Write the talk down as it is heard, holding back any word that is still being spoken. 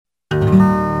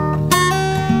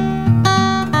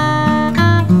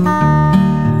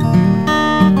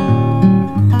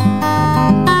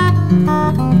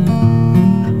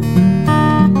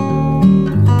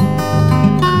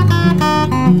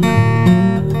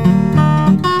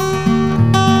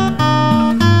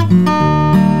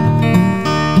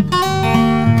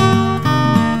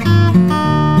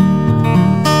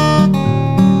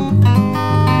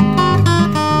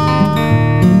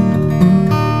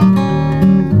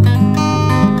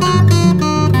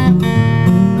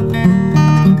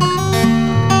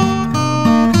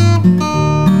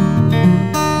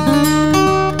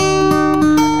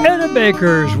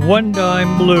Parker's One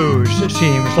Dime Blues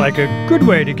seems like a good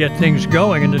way to get things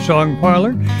going in the song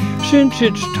parlor, since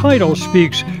its title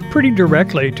speaks pretty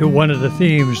directly to one of the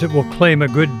themes that will claim a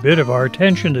good bit of our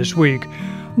attention this week: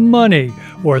 money,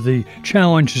 or the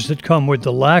challenges that come with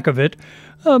the lack of it,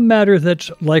 a matter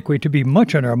that's likely to be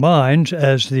much on our minds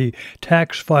as the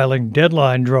tax filing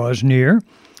deadline draws near.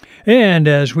 And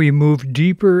as we move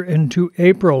deeper into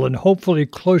April and hopefully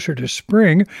closer to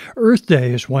spring, Earth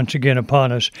Day is once again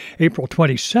upon us. April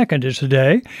 22nd is the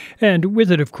day, and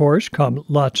with it, of course, come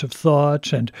lots of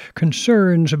thoughts and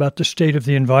concerns about the state of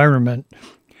the environment.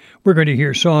 We're going to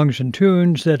hear songs and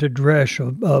tunes that address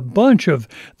a bunch of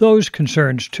those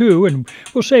concerns too, and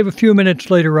we'll save a few minutes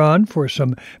later on for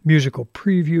some musical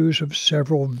previews of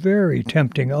several very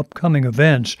tempting upcoming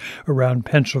events around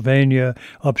Pennsylvania,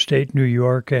 upstate New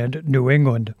York, and New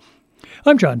England.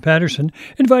 I'm John Patterson,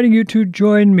 inviting you to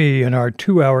join me in our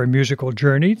 2-hour musical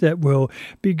journey that will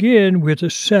begin with a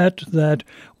set that,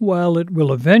 while it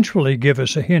will eventually give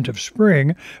us a hint of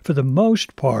spring, for the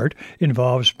most part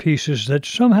involves pieces that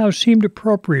somehow seemed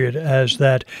appropriate as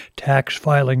that tax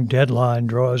filing deadline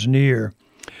draws near.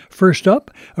 First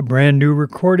up, a brand new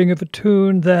recording of a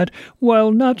tune that,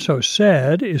 while not so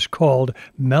sad, is called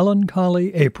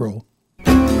Melancholy April.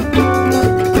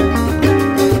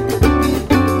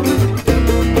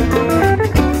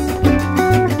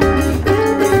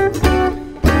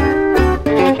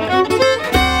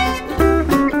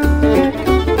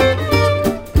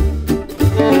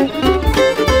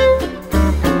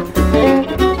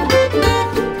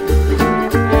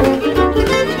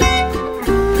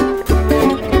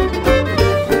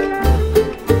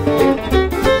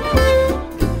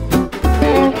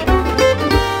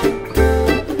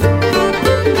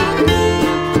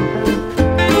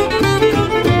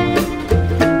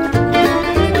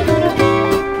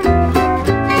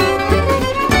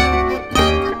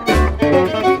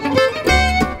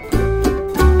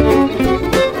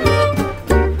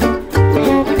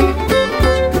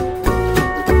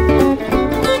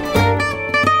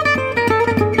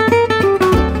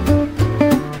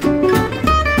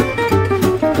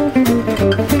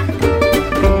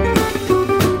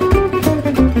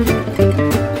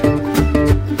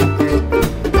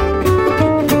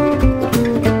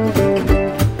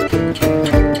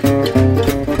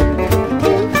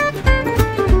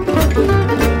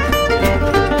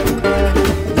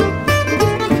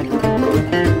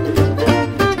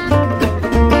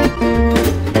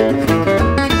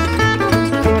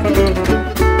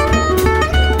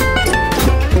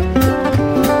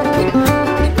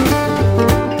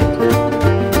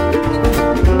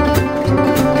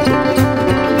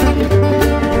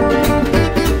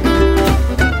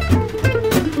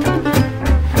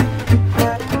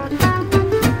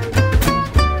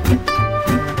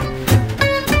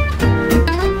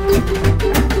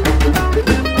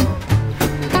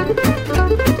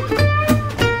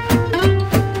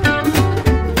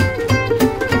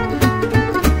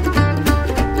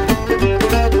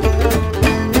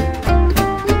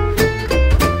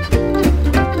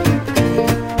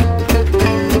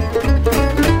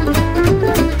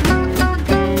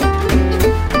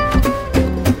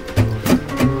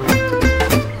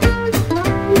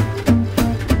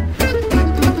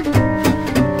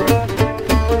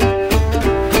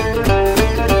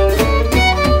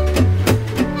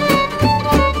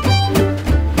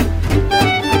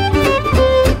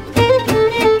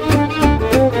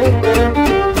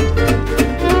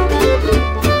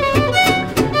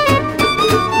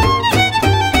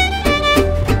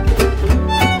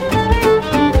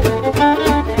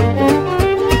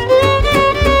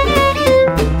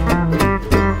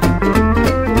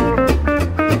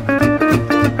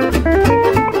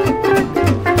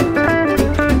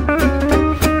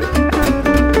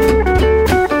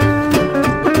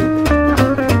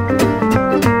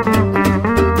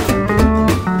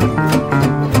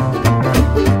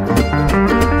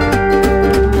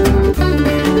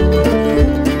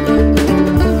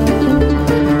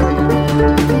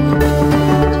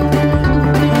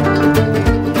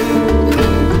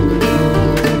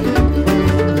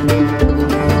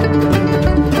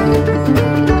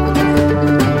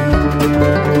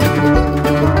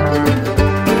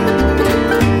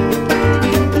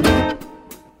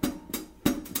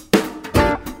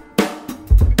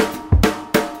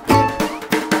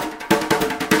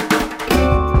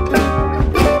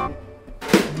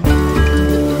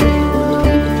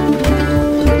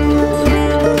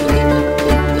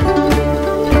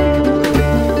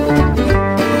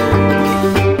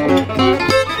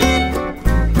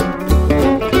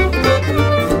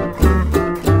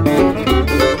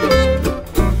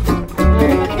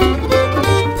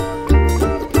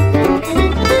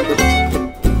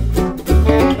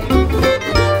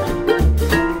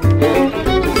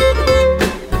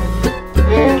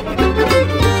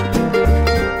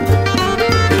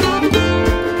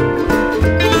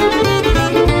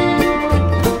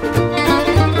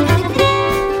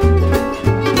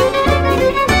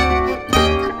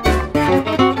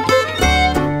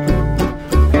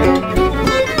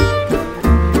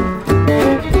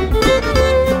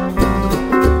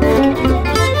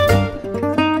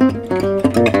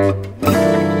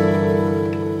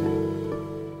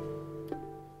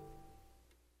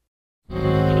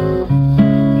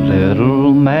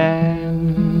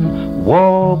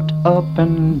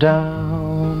 and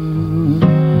down.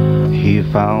 He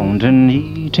found an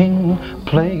eating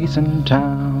place in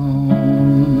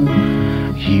town.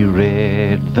 He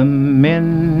read the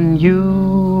menu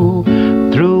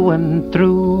through and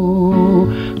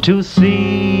through to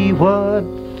see what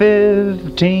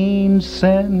 15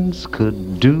 cents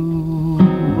could do.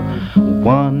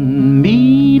 One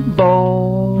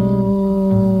meatball,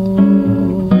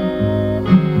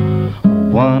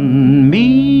 one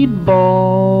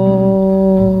meatball.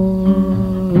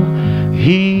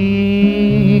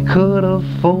 He could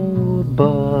afford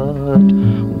but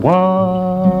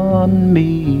one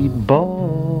meatball.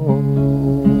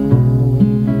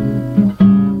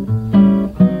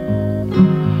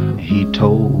 He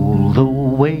told the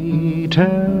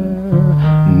waiter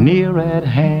near at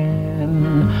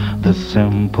hand the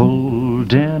simple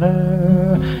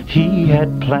dinner he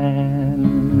had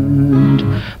planned.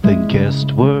 The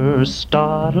guests were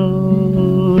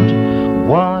startled,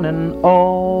 one and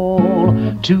all,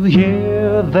 to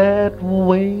hear that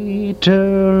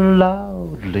waiter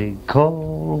loudly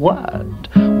call, what?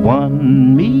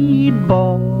 One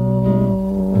meatball,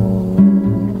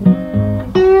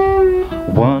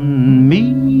 one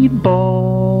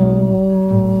meatball.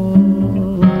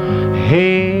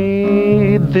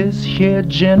 Hey, this here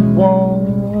gent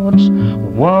wants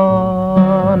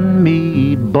one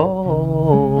meatball.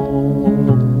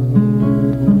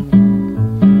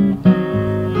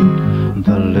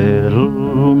 The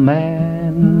little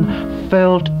man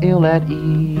felt ill at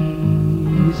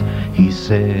ease. He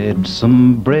said,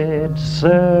 some bread,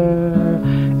 sir,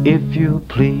 if you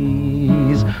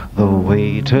please. The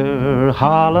waiter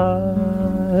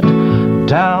hollered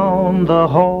down the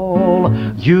hall,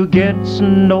 you get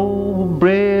no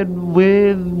bread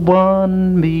with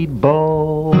one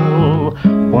meatball.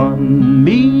 One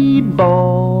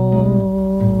meatball,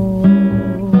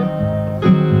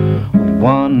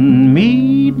 one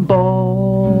meatball.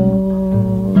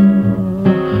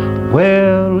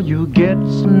 Well, you get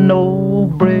no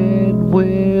bread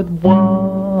with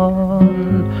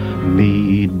one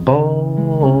meatball.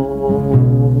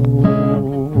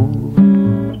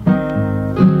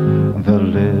 The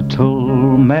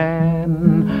little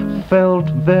man felt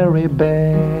very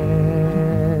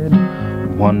bad.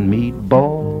 One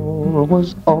meatball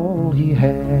was all he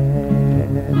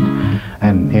had,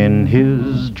 and in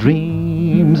his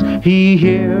dreams he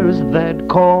hears that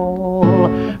call,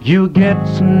 you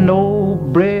get no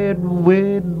bread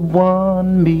with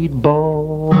one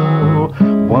meatball.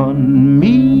 One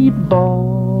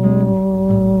meatball,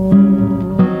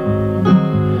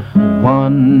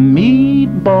 one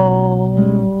meatball.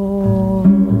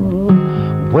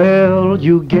 Well,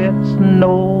 you get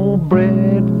no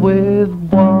bread with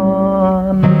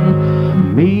one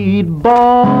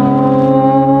meatball.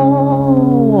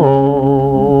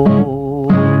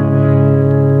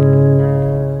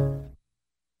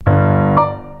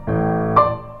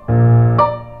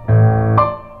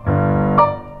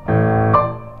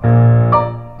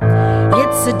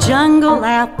 It's a jungle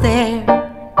out there,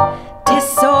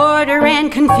 disorder and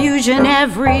confusion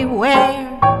everywhere.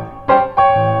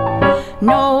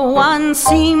 No one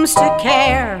seems to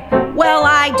care. Well,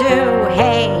 I do.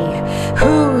 Hey,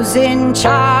 who's in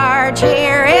charge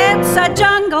here? It's a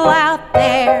jungle out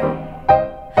there,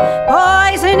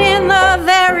 poison in the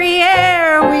very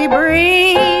air we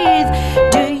breathe.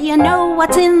 Do you know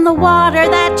what's in the water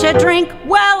that you drink?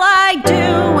 Well, I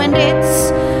do, and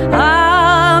it's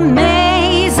amazing.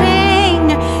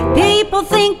 People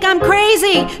think I'm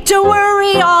crazy to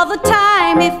worry all the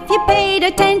time. If you paid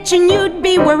attention, you'd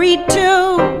be worried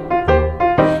too.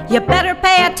 You better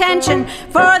pay attention,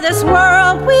 for this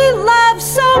world we love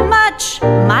so much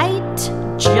might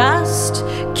just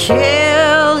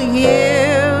kill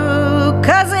you.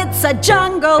 'Cause it's a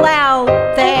jungle out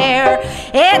there.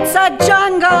 It's a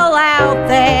jungle out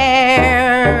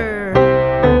there.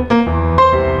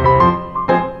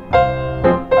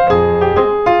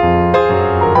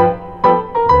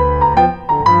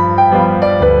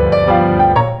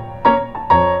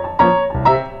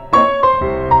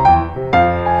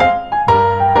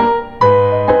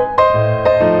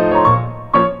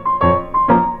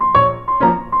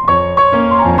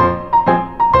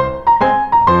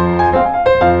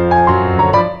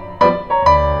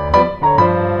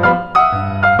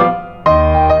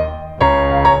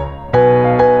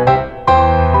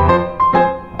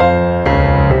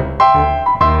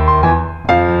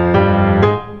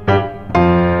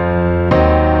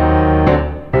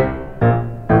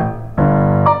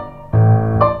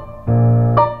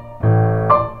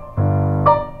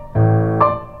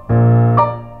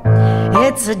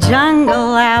 It's a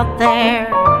jungle out there,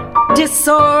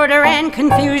 disorder and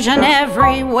confusion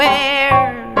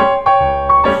everywhere.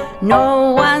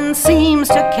 No one seems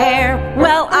to care.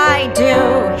 Well, I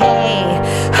do. Hey,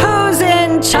 who's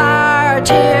in charge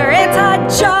here? It's a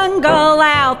jungle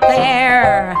out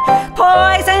there.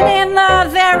 Poison in the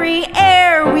very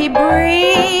air we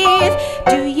breathe.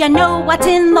 Do you know what's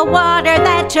in the water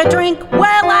that you drink?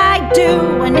 Well, I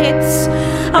do, and it's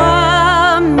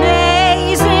amazing.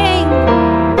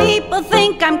 People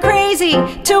think I'm crazy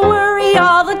to worry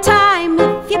all the time.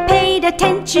 If you paid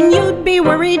attention, you'd be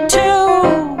worried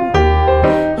too.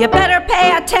 You better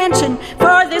pay attention,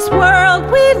 for this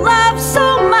world we love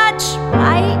so much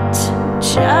might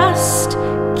just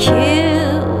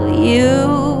kill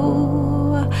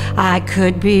you. I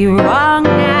could be wrong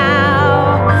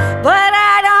now, but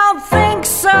I don't think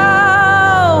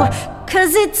so.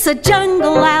 'Cause it's a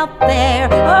jungle out there.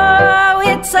 Oh,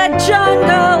 it's a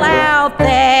jungle out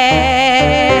there.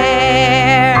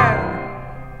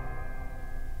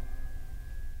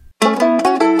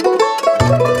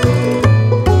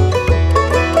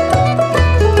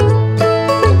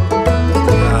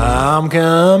 I'm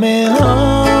coming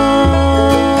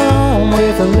home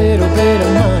with a little bit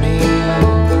of money.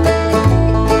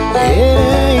 It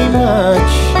ain't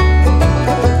much,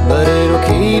 but it'll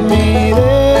keep me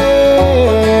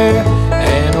there,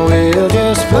 and we'll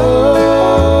just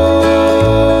float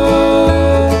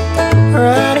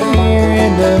right here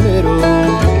in the middle,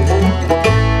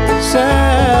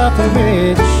 south of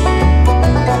Rich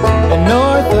and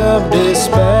north of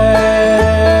Despair.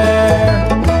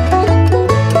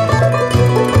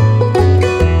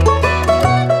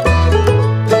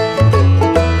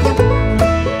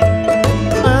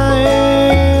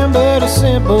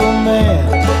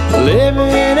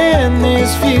 Living in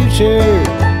this future,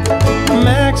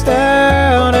 maxed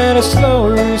out at a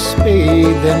slower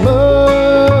speed than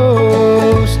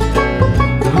most.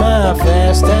 My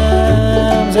fast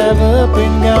times have up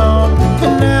and gone,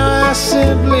 and now I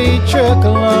simply truck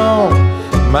along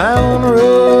my own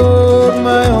road,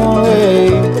 my own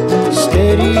way,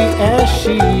 steady as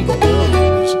she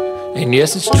goes. And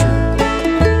yes, it's true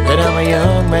that I'm a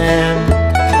young man,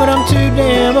 but I'm too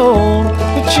damn old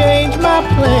to change my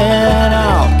plan.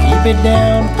 I'll keep it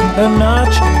down a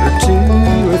notch or two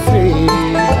or three,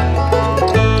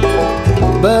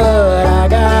 but I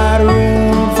got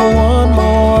room for one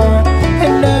more,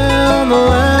 and down the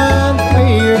line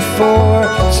 3 or 4,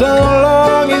 so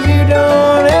long as you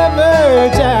don't ever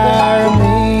tire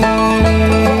me.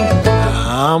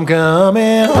 I'm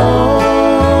coming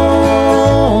home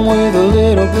with a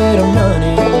little bit of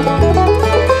money.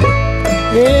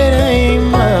 It ain't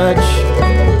much,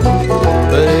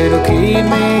 but it'll keep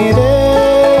me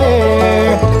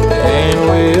there, and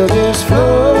we'll just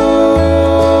float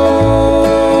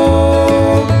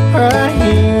right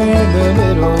here in the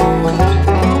middle,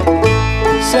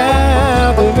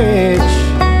 south of Rich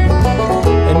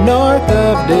and north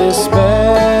of Despair.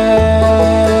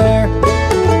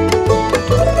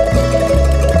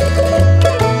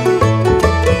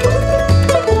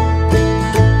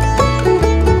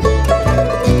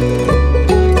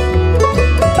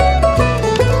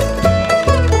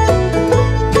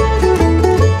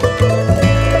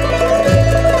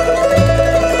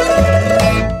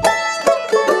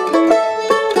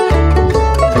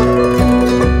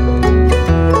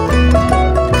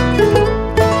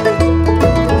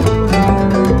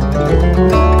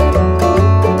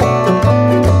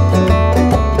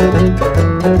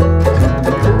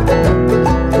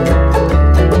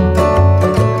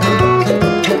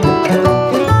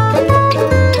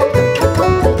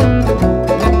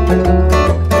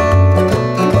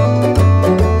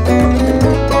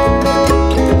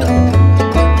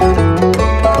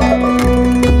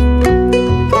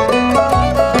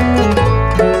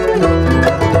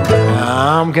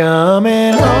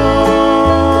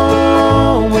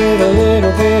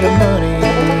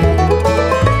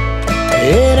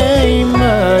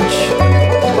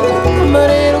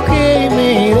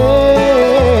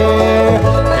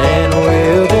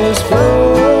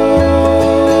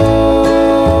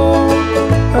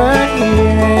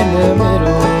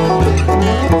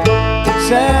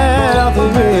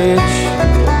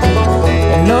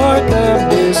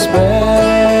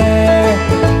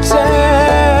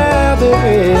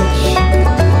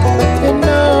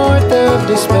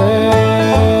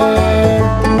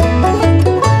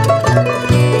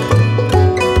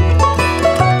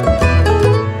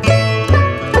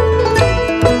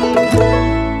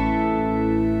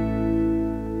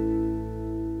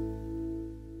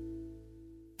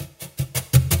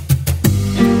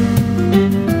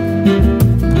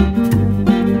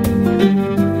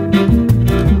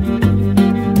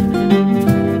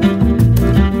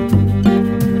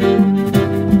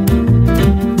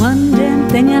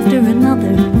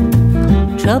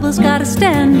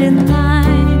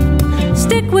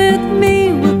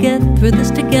 through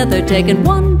this together, taking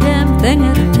one damn thing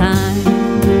at a time.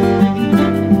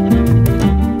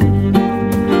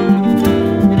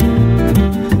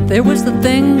 There was the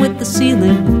thing with the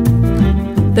ceiling.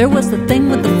 There was the thing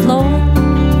with the floor.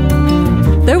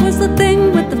 There was the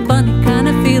thing with the funny kind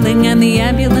of feeling, and the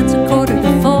ambulance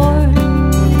 4:45.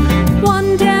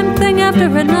 One damn thing after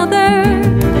another.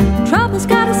 Trouble's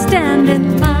gotta stand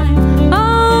in line.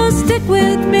 Oh, stick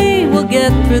with me, we'll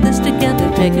get through this together,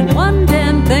 taking one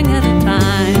damn thing at a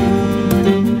time.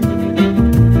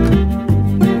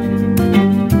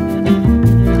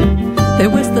 There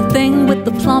was the thing with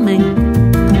the plumbing.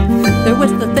 There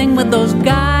was the thing with those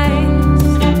guys.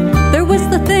 There was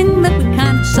the thing that we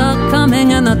kind of saw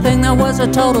coming, and the thing that was a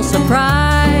total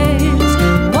surprise.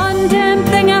 One damn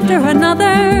thing after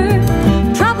another.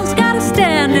 Trouble's gotta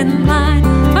stand in line.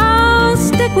 Oh,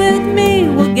 stick with me,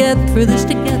 we'll get through this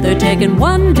together, taking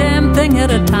one damn thing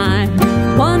at a time.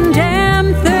 One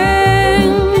damn thing.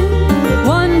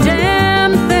 One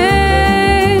damn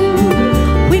thing.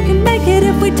 We can make it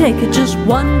if we take it just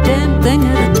one damn thing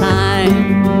at a time.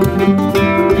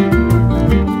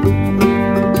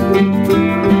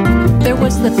 There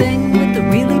was the thing with the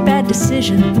really bad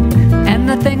decision, and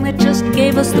the thing that just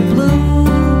gave us the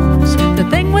blues. The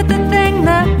thing with the thing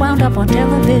that wound up on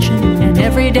television, and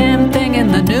every damn thing in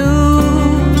the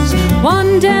news.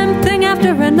 One damn thing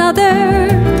after another.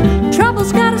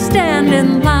 Trouble's gotta stand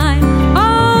in line.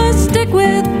 Oh, stick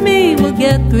with me, we'll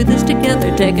get through this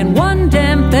together, taking one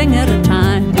damn thing at a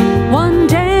time. One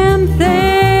damn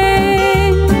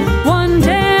thing. One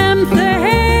damn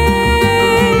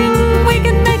thing. We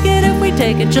can make it if we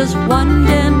take it just one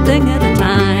damn thing at a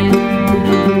time.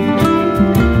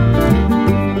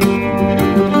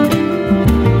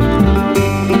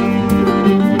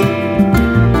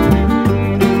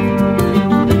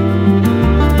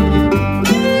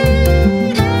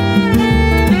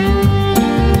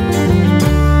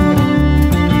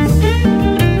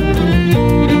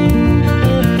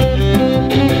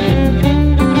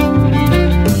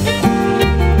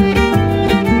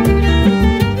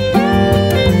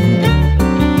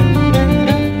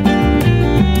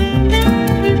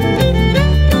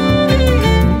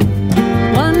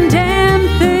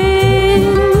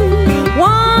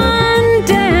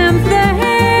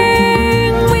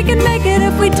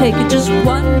 Take it just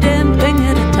one damn thing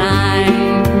at a time.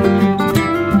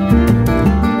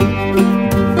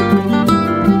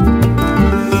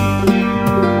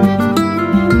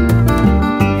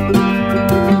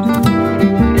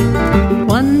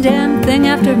 One damn thing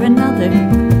after another.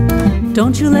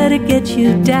 Don't you let it get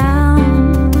you down.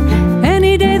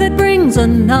 Any day that brings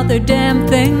another damn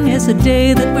thing is a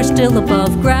day that we're still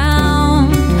above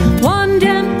ground. One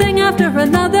damn thing after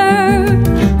another.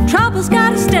 Trouble's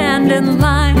gotta stand in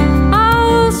line.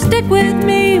 Oh, stick with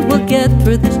me, we'll get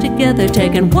through this together,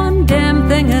 taking one damn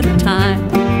thing at a time.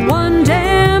 One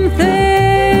damn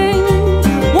thing.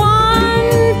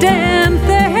 One damn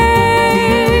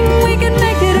thing. We can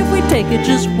make it if we take it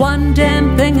just one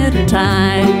damn thing at a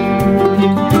time.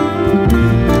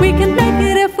 We can make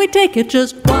it if we take it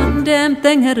just one damn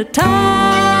thing at a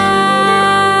time.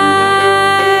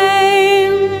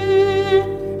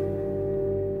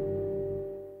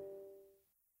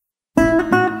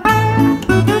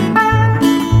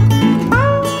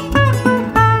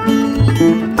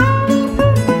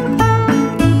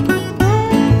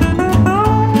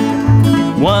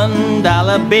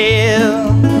 $1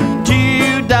 bill,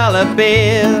 $2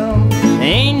 bill,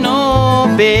 ain't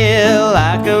no bill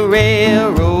like a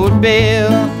railroad bill.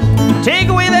 Take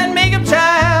away that makeup,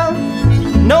 child,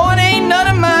 no, it ain't none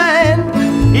of mine.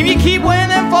 If you keep wearing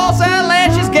them false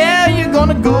eyelashes, gal, you're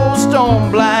gonna go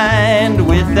stone blind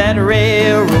with that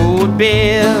railroad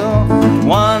bill.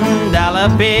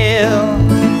 $1 bill,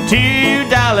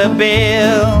 $2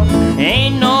 bill,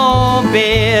 ain't no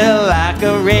bill like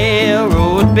a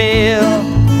railroad bill.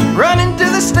 Running to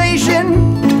the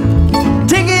station,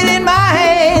 ticket in my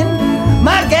hand.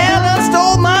 My gal done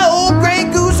stole my old gray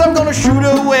goose. I'm gonna shoot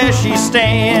her where she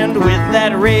stand with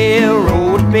that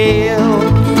railroad bill.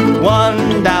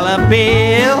 $1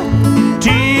 bill,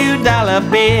 $2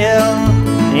 bill,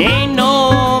 ain't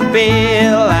no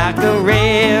bill like a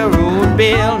railroad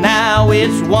bill. Now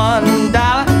it's $1,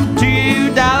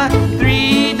 $2,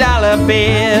 $3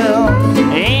 bill,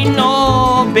 ain't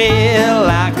no bill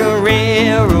like a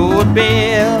railroad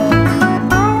bill.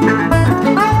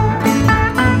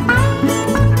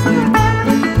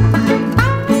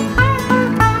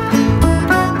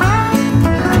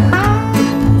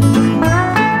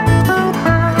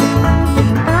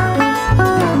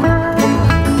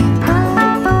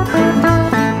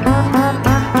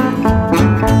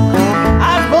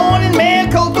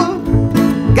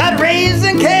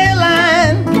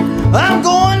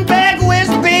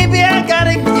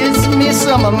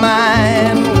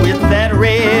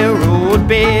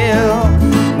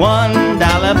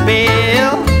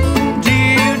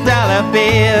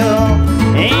 bill.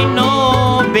 Ain't no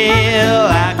bill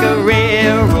like a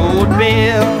railroad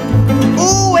bill.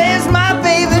 Ooh, where's my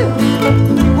baby?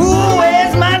 Ooh,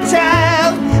 where's my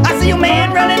child? I see your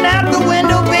man running out the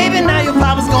window, baby. Now your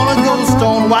papa's gonna go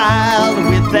stone wild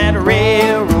with that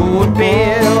railroad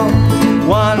bill.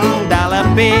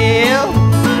 $1 bill,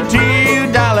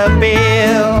 $2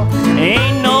 bill.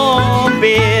 Ain't no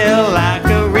bill like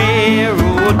a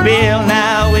railroad bill.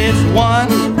 Now it's $1,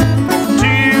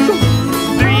 $2,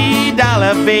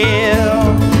 $3 bill.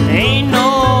 Ain't no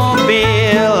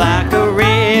bill like a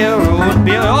railroad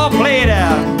bill. Oh, play it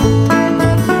out.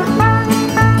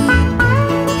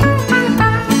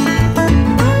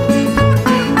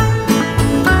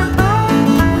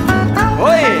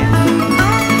 Oh, yeah.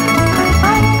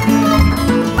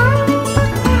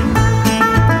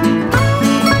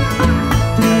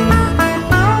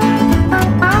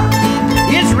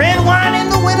 It's red wine in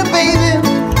the winter, baby.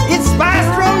 It's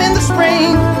spiced rum in the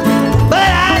spring. But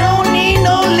I don't need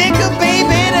no liquor,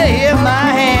 baby, to hear my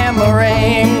hammer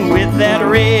ring with that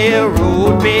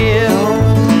railroad bill.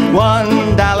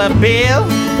 $1 bill,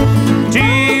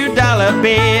 $2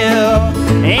 bill.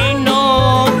 Ain't no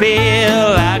bill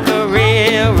like a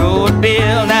railroad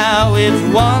bill. Now it's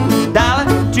 $1,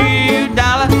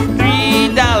 $2,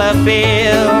 $3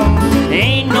 bill.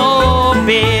 Ain't no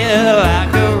bill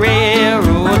like a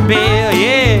railroad bill,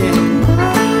 yeah.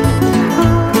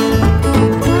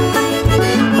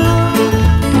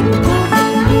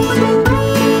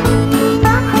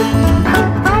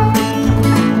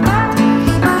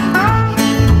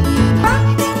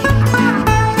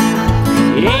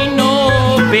 Ain't no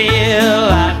bill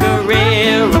like a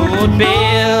railroad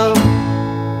bill.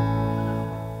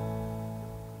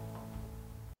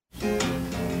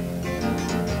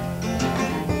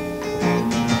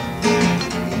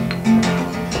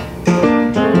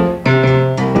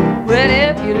 Well,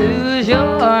 if you lose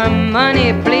your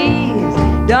money, please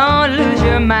don't lose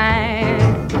your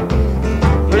mind.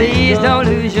 Please don't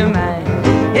lose your mind.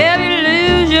 If you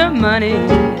lose your money,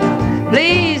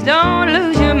 please don't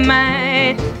lose your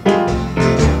mind.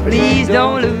 Please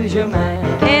don't lose your mind.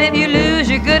 And if you lose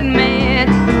your good man,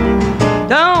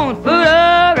 don't fool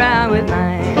around with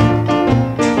mine.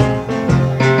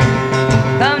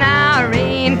 Come now,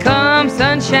 rain, come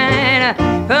sunshine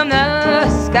from the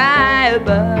sky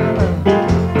above.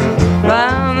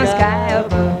 From the sky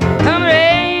above. Come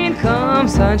rain, come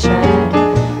sunshine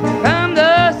from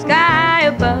the sky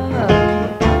above.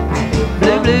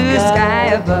 Blue, blue sky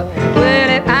above. Well,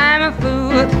 if I'm a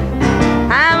fool,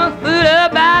 I'm a fool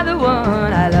by the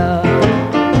one I love.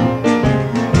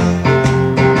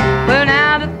 Well,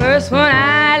 now the first one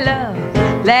I love,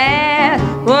 last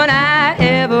one I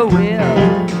ever will.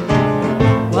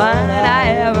 One I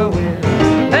ever will.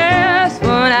 First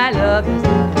one I love is the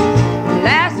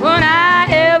last one I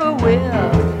ever will.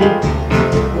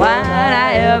 One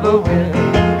I ever will.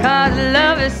 'Cause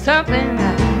love is something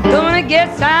that's gonna get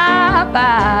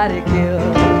somebody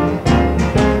killed.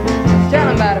 Tell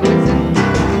 'em about it, Winston.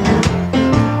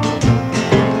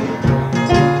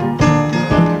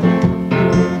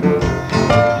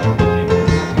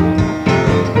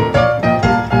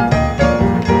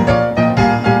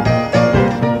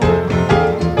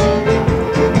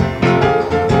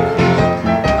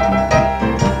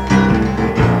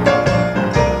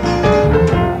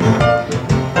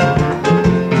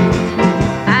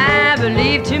 I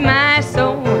believe to my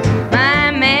soul,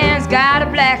 my man's got a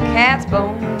black cat's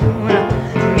bone.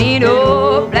 Mean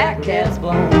old black cat's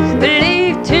bone.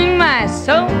 Believe to my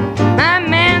soul, my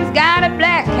man's got a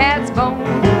black cat's bone.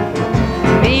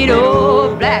 Mean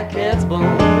old black cat's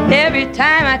bone. Every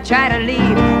time I try to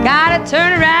leave, gotta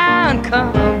turn around,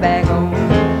 come back home.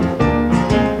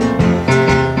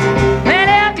 Well,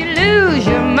 if you lose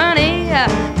your money,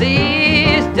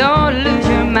 please don't lose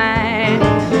your mind.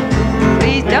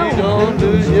 Please don't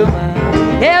lose your mind.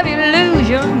 If you lose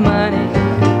your money,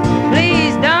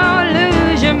 please don't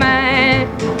lose your mind.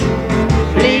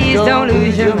 Please don't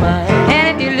lose your mind. And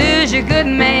if you lose your good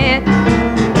man,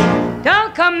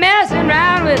 don't come messing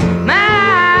around with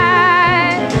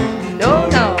mine. No,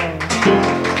 no.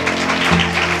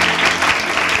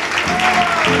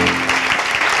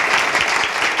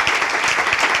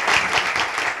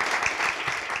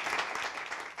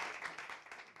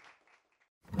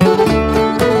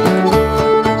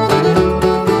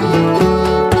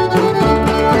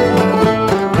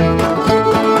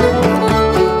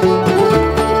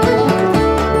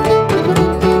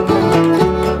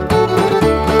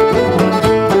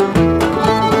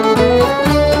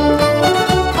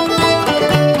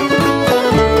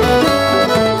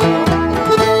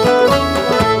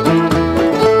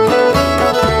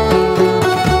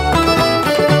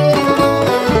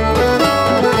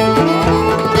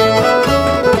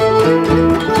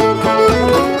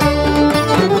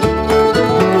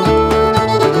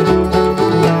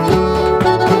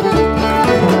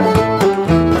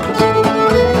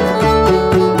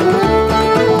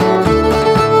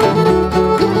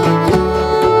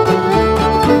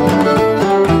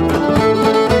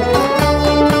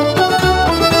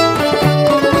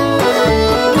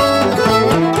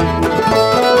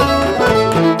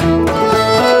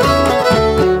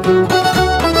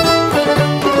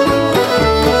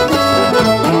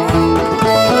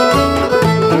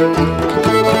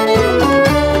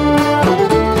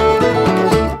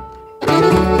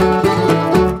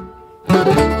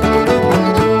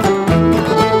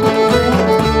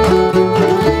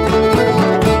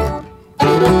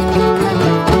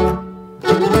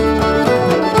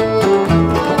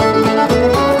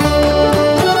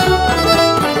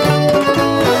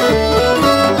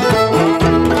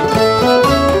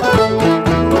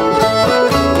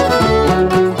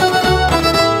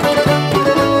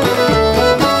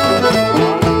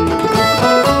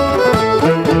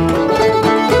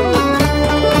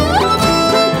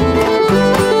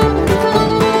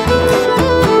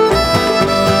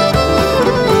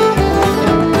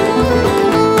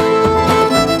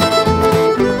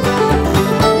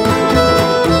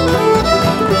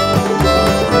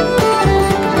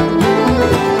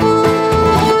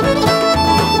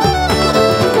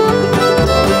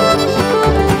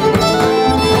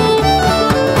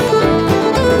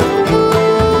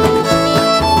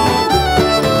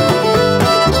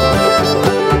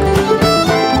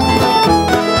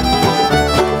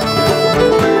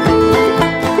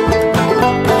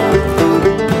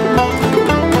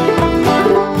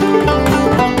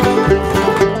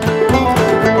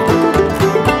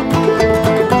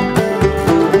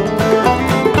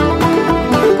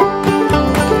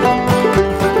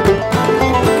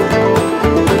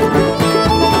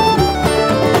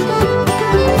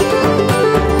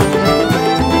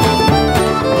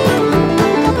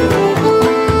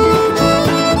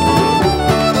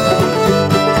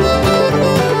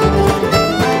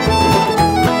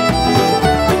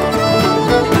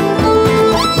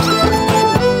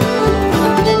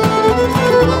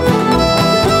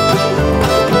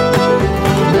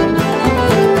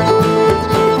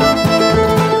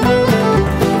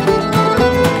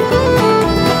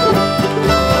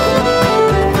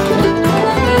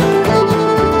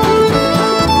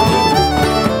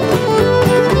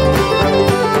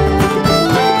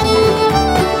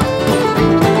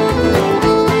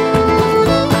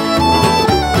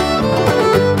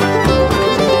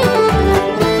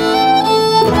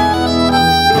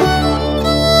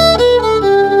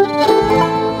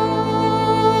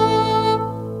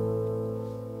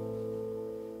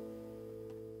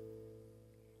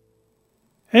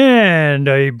 And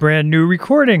a brand new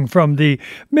recording from the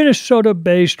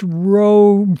Minnesota-based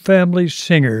Rowe family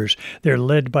singers. They're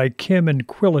led by Kim and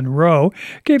Quillen Rowe.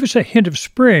 Gave us a hint of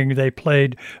spring. They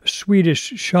played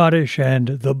Swedish Schottish and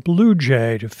the Blue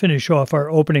Jay to finish off our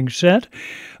opening set.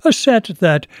 A set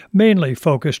that mainly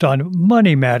focused on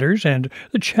money matters and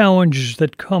the challenges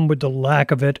that come with the lack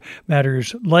of it,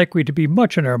 matters likely to be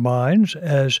much in our minds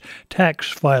as tax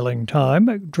filing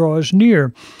time draws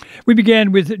near. We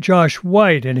began with Josh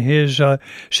White and his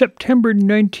September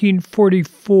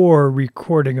 1944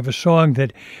 recording of a song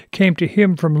that came to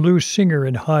him from Lou Singer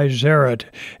and High Zerat,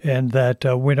 and that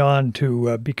went on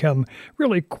to become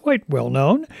really quite well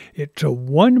known. It's a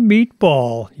one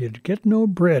meatball. You'd get no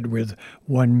bread with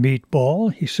one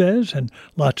meatball, he says, and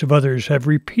lots of others have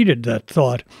repeated that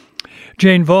thought.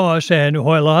 Jane Voss and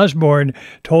Hoyle Osborne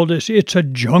told us it's a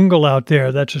jungle out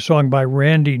there. That's a song by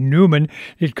Randy Newman.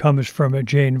 It comes from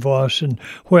Jane Voss and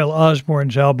Hoyle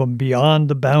Osborne's album Beyond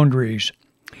the Boundaries.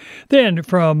 Then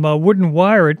from Wooden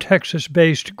Wire, a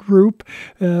Texas-based group,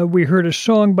 we heard a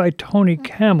song by Tony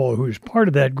Camel, who's part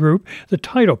of that group, the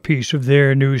title piece of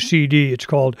their new CD. It's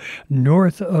called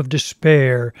North of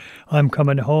Despair. I'm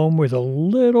coming home with a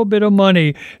little bit of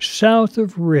money, south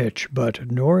of rich,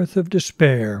 but north of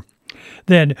despair.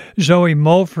 Then Zoe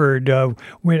Mulford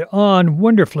went on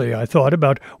wonderfully, I thought,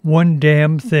 about One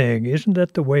Damn Thing. Isn't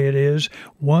that the way it is?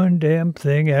 One damn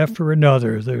thing after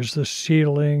another. There's the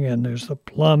ceiling and there's the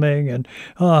plumbing and,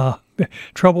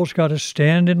 trouble's got to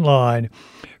stand in line.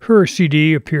 Her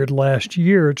CD appeared last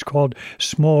year. It's called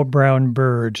Small Brown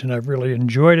Birds, and I've really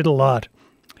enjoyed it a lot.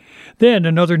 Then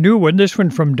another new one, this one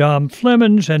from Dom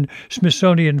Flemons and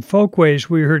Smithsonian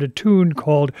Folkways. We heard a tune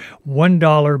called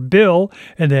 $1 Bill,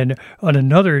 and then on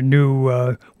another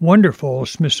new wonderful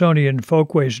Smithsonian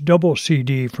Folkways double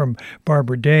CD from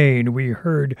Barbara Dane, we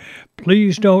heard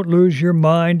Please Don't Lose Your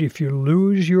Mind If You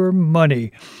Lose Your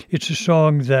Money. It's a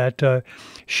song that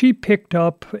she picked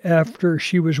up after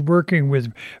she was working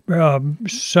with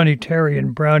Sonny Terry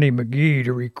and Brownie McGee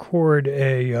to record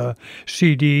a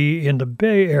CD in the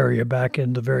Bay Area back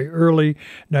in the very early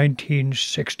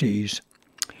 1960s.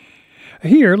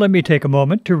 Here, let me take a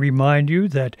moment to remind you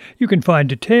that you can find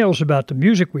details about the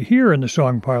music we hear in the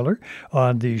Song Parlor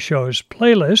on the show's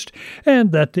playlist,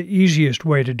 and that the easiest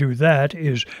way to do that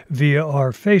is via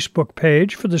our Facebook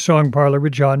page for the Song Parlor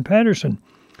with John Patterson.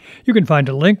 You can find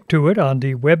a link to it on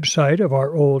the website of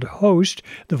our old host,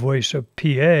 The Voice of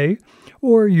PA,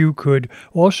 or you could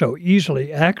also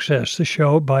easily access the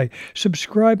show by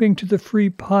subscribing to the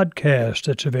free podcast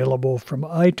that's available from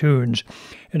iTunes.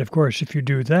 And of course, if you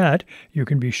do that, you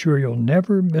can be sure you'll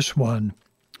never miss one.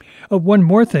 One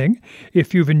more thing,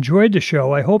 if you've enjoyed the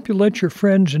show, I hope you'll let your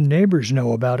friends and neighbors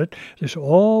know about it. There's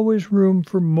always room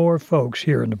for more folks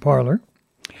here in the parlor.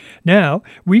 Now,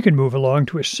 we can move along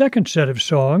to a second set of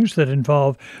songs that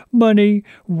involve money,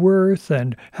 worth,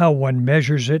 and how one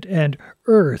measures it, and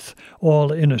earth,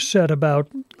 all in a set about,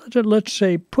 let's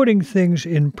say, putting things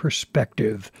in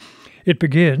perspective. It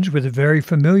begins with a very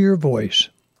familiar voice.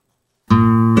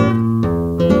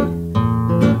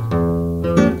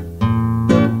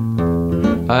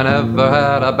 I never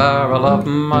had a barrel of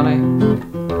money.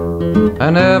 I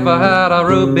never had a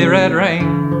ruby red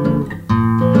ring.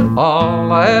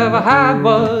 All I ever had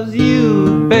was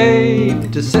you,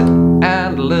 babe, to sit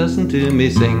and listen to me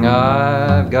sing.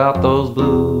 I've got those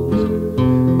blues,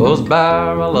 those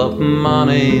barrel of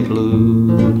money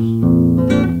blues.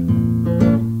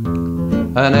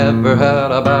 I never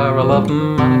had a barrel of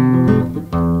money.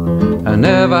 I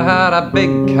never had a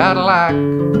big Cadillac.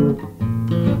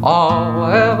 All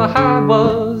I ever had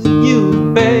was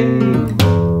you, babe,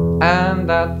 and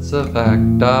that's a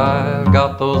fact. I've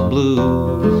got those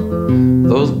blues,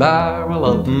 those barrel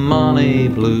of money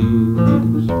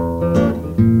blues.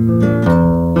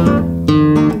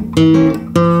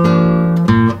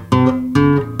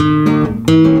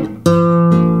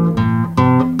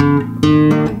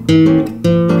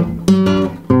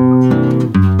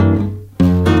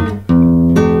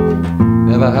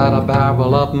 Never had a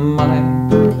barrel of money.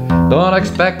 Don't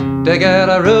expect to get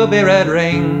a ruby red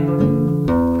ring.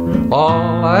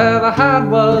 All I ever had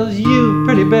was you,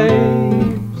 pretty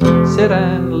babe. Sit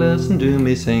and listen to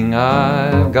me sing.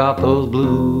 I've got those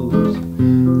blues,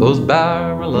 those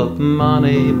barrel of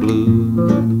money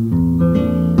blues.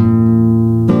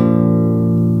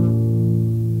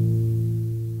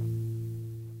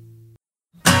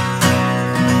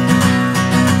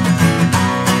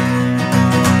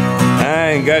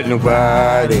 I ain't got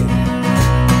nobody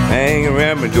hanging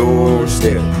around my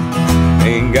doorstep.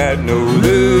 Ain't got no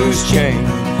loose change,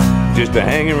 just a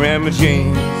hanging around my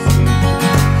jeans.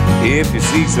 If you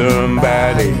see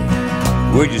somebody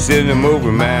would you send them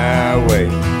over my way?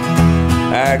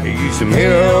 I could use some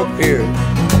help here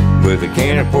with a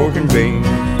can of pork and beans.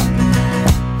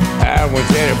 I once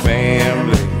had a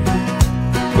family,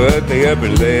 but they up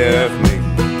and left me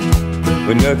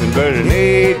with nothing but an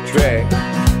 8-track,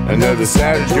 another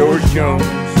side of George Jones.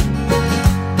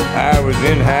 I was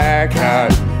in high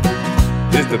cotton,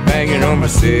 just a banging on my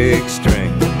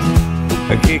 6-string,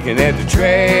 a kicking at the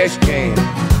trash can,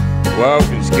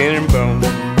 walking skin and bone.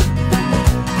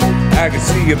 I could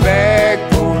see your back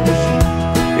porch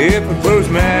if I close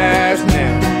my eyes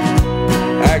now.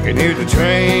 I can hear the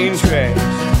train tracks,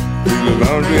 the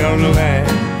laundry on the line.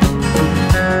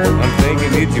 I'm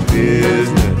thinking it's your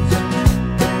business,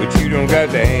 but you don't got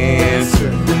the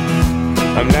answer.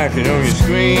 I'm knocking on your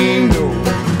screen door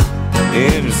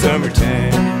in the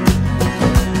summertime.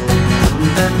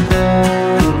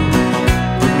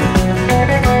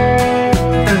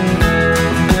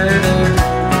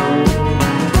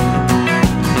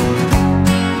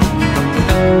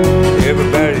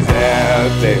 Everybody's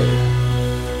out there,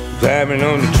 climbing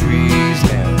on the trees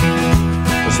now,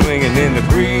 swinging in the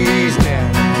breeze now,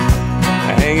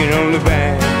 hanging on the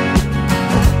vine.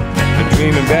 I'm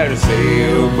dreaming about a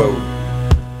sailboat.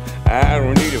 I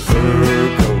don't need a fur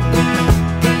coat.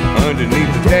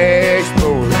 Underneath the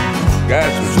dashboard,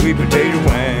 got some sweet potato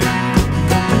wine.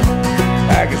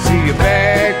 I can see your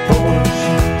back porch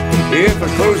if I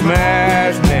close my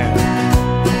eyes now.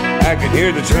 I can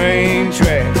hear the train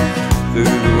tracks through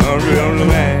the laundry on the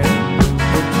line.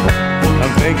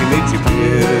 I'm thinking it's your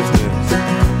business,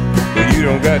 but you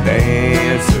don't got the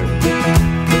answer.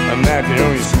 I'm knocking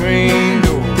on your screen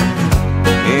door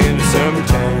in the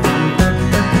summertime.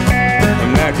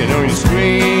 I'm knocking on your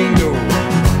screen door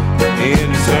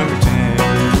in the summertime.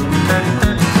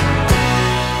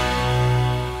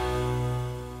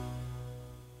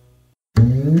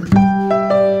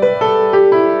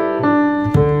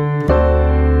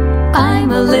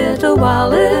 I'm a little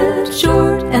wallet,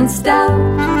 short and stout.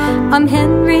 I'm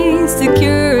Henry's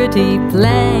security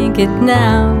blanket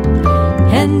now.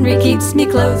 Henry keeps me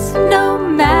close no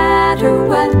matter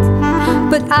what,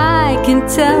 but I can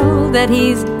tell that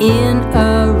he's in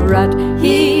a rut.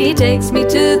 He takes me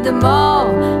to the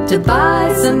mall to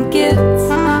buy some gifts,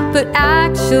 but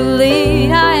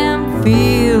actually I am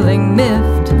feeling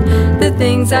miffed. The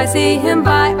things I see him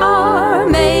buy are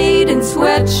made in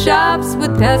sweatshops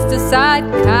with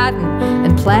pesticide cotton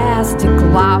and plastic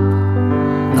glop.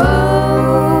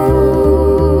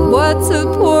 Oh, what's a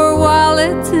poor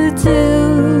wallet to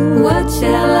do? What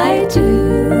shall I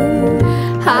do?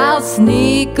 I'll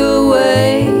sneak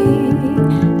away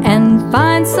and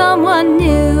find someone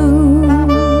new.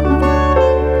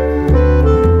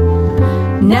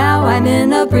 Now I'm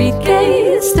in a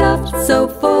briefcase stuffed so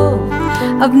full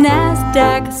of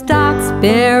NASDAQ stocks,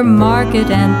 bear market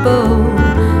and bull.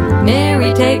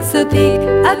 Mary takes a peek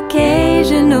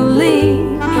occasionally.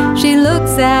 She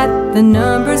looks at the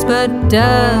numbers but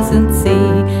doesn't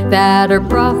see that her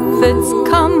profits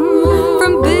come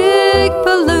from big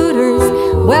polluters,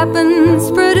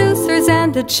 weapons producers,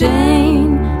 and a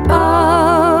chain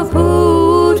of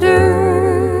hooters.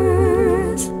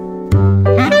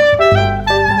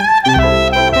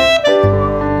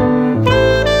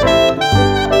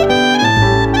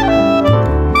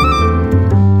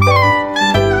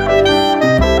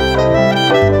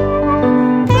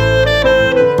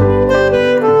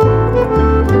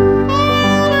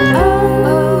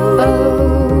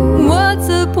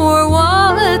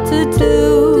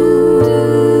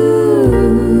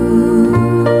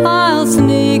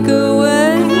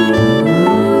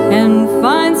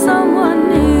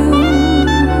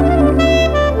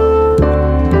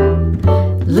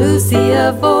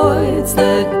 Avoids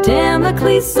the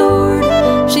Damocles sword.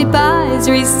 She buys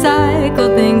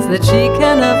recycled things that she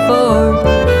can afford.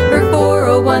 Her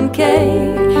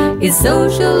 401k is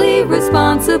socially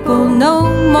responsible. No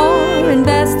more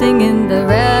investing in the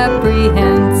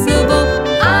reprehensible.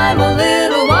 I'm a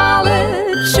little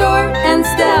wallet, short and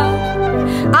stout.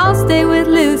 I'll stay with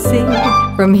Lucy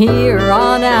from here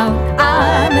on out.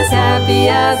 I'm as happy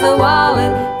as a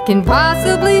wallet can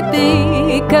possibly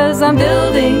be, 'cause I'm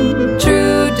building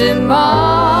true democracy.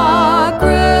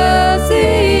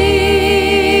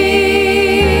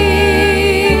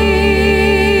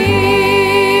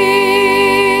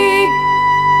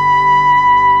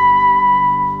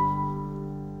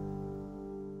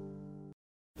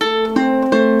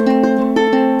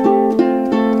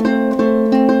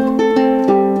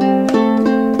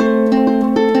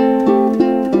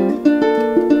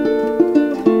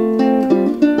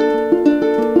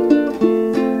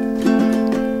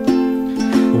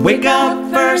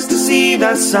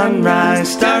 the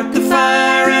sunrise, start the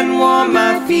fire and warm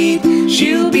my feet.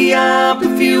 She'll be up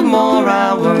a few more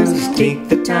hours. Take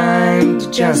the time to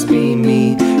just be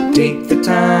me. Take the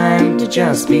time to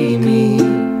just be me.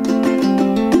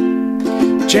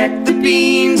 Check the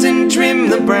beans and trim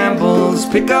the brambles.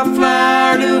 Pick up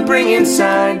flour to bring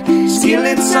inside. Steal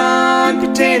its on,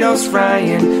 potatoes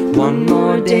frying. One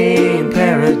more day in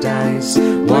paradise.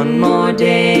 One more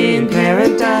day in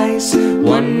paradise.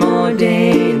 One more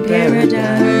day in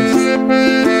paradise.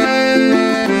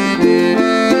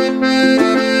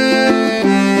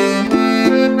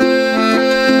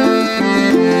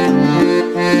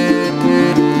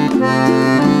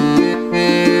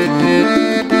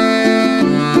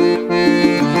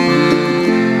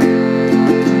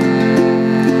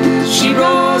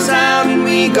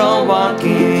 Go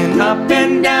walking up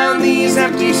and down these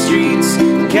empty streets.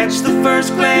 Catch the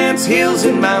first glance, hills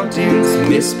and mountains.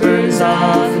 Mist burns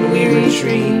off and we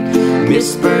retreat.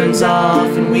 Mist burns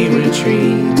off and we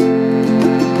retreat.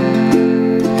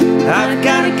 I've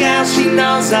got a gal, she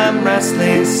knows I'm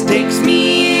restless. Takes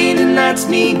me in and lets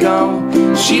me go.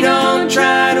 She don't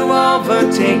try to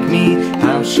overtake me.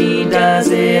 How she does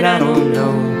it, I don't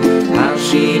know. How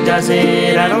she does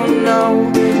it, I don't know.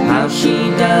 How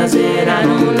she does it, I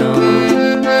don't know.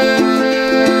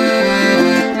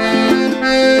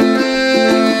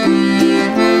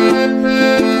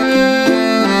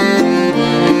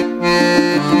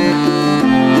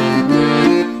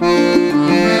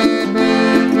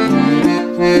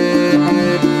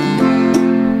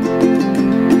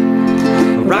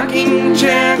 A rocking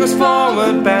chair goes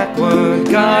forward, backward.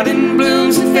 Garden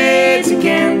blooms and fades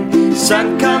again.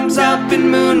 Sun comes up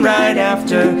and moon right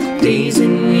after. Days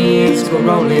and years go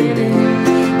rolling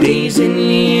in. Days and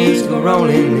years go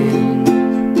rolling in.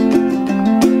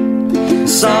 A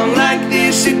song like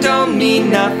this, it don't mean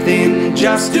nothing.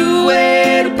 Just a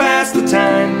way to pass the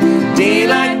time. A day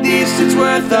like this, it's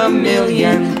worth a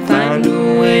million. Find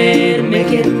a way to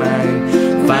make it mine.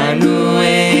 Find a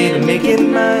way to make it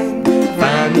mine.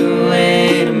 Find a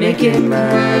way to make it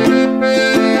mine.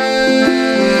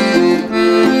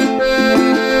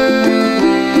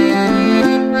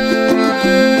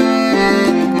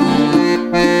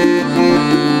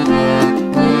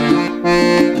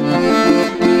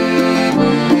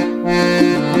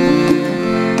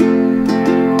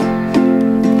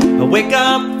 Wake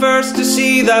up first to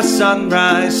see the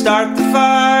sunrise. Start the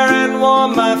fire and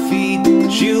warm my feet.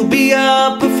 She'll be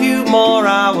up a few more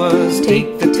hours.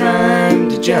 Take the time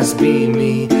to just be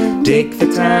me. Take the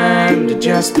time to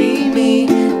just be me.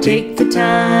 Take the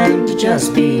time to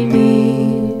just be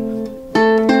me.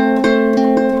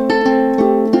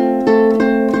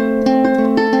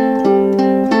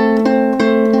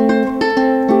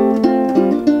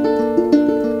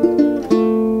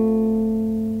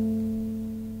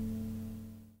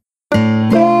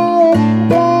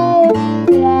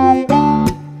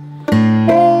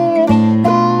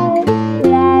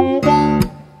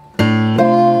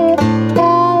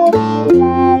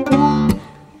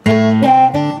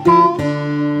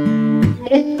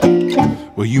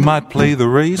 You might play the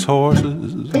race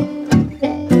horses.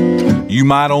 You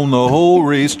might own the whole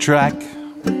racetrack.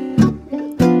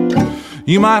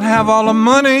 You might have all the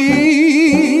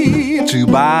money to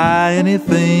buy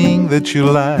anything that you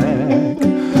like.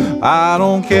 I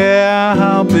don't care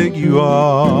how big you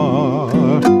are.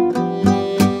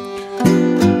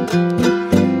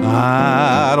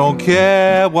 I don't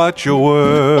care what you're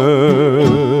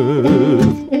worth.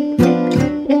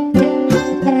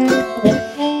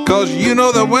 'Cause you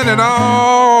know that when it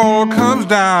all comes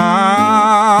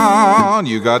down,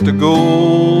 you got to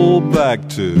go back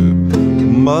to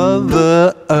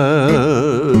Mother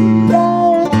Earth.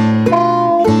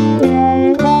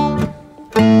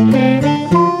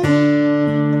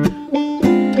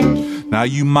 Now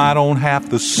you might own half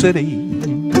the city.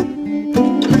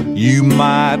 You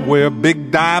might wear big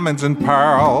diamonds and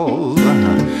pearls.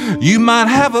 You might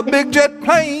have a big jet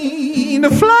plane to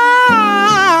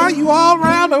fly you all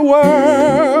around the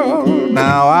world.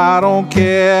 Now I don't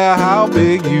care how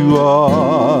big you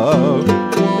are.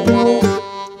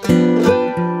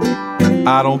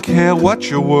 I don't care what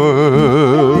you're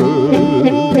worth.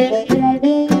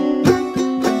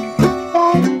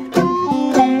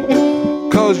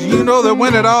 'Cause you know that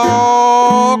when it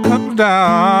all comes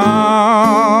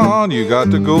down, you got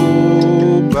to go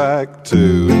back to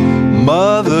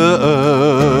Mother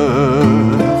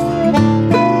Earth.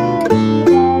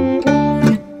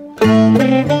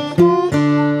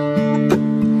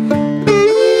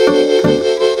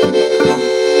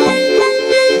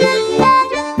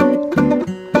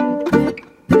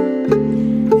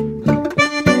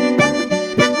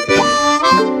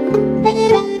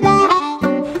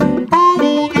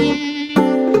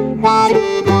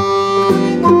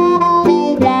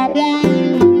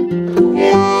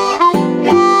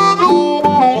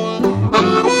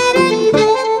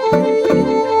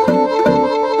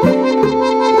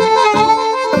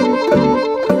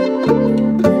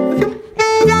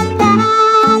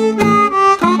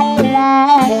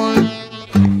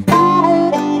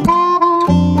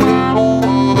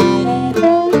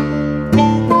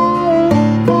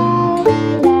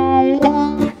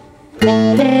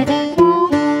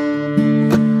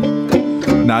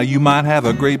 Now you might have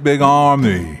a great big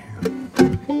army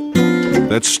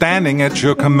that's standing at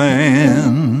your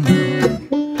command.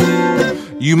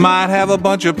 You might have a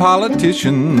bunch of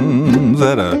politicians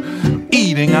that are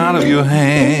eating out of your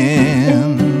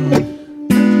hand.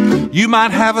 You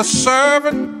might have a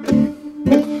servant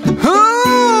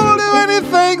who'll do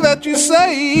anything that you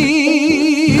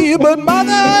say, but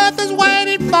Mother Earth is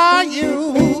waiting for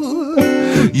you.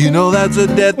 You know that's a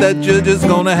debt that you're just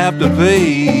gonna have to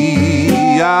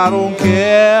pay. I don't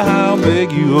care how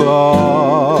big you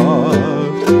are.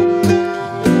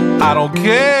 I don't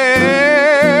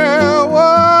care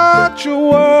what you're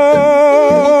worth.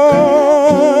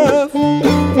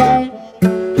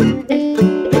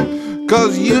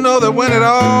 'Cause you know that when it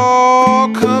all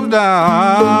comes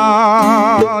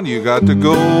down, you got to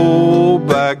go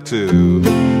back to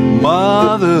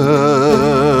Mother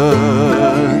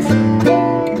Earth.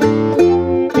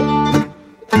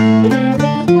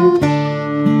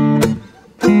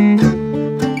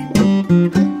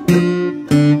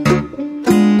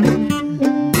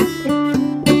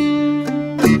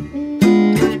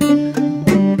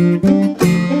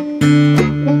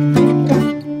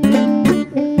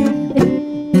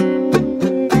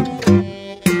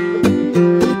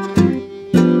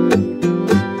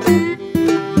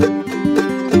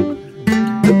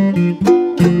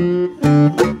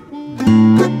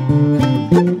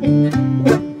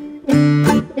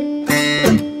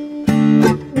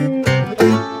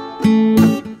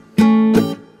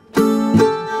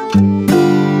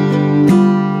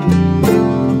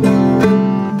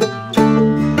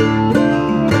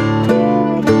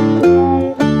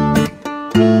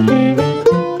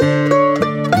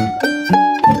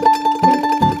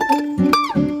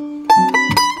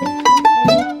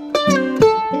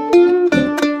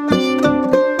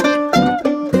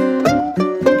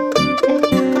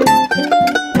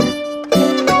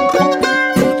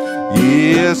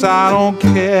 I don't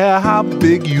care how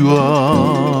big you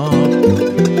are.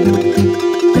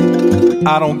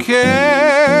 I don't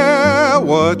care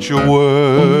what you're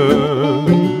worth.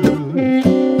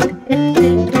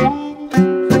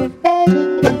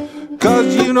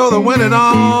 'Cause you know that when it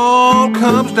all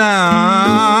comes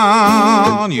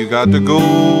down, you got to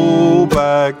go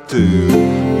back to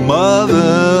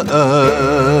Mother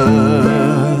Earth.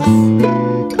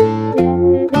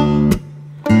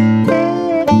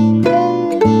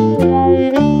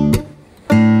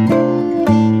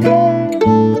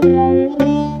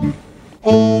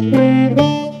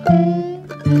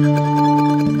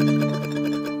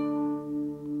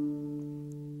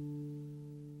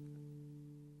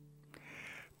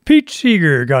 Pete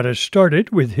Seeger got us started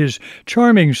with his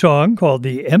charming song called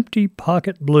The Empty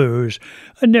Pocket Blues.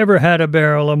 I never had a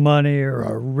barrel of money or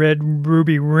a red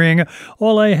ruby ring.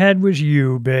 All I had was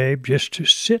you, babe, just to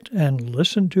sit and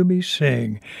listen to me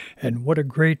sing. And what a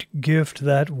great gift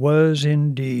that was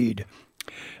indeed.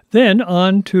 Then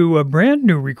on to a brand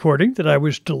new recording that I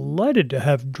was delighted to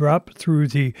have drop through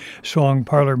the Song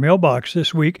Parlor mailbox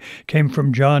this week. Came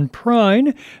from John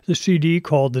Prine, the CD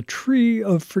called The Tree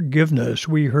of Forgiveness.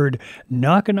 We heard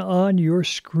Knockin' on Your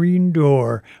Screen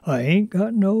Door. I ain't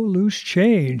got no loose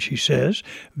change, he says.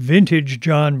 Vintage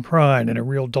John Prine, and a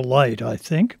real delight, I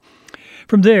think.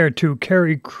 From there to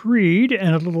Carrie Creed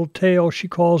and a little tale she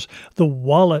calls The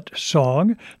Wallet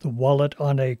Song, the wallet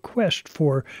on a quest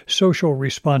for social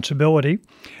responsibility.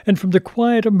 And from the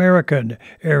Quiet American,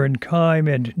 Aaron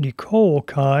Kime and Nicole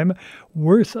Kime,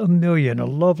 Worth a Million, a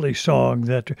lovely song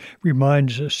that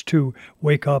reminds us to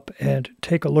wake up and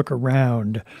take a look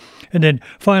around. And then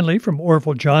finally from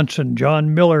Orville Johnson,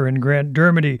 John Miller, and Grant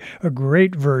Dermody, a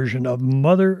great version of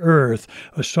Mother Earth,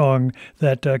 a song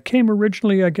that came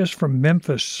originally, I guess, from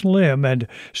Memphis Slim and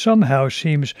somehow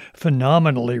seems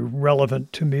phenomenally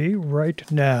relevant to me right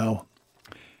now.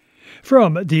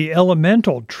 From the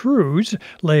elemental truths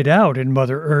laid out in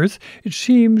Mother Earth, it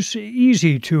seems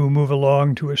easy to move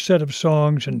along to a set of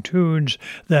songs and tunes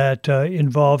that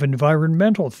involve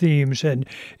environmental themes and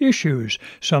issues,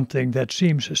 something that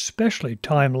seems especially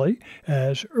timely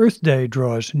as Earth Day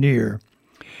draws near.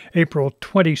 April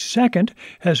 22nd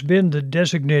has been the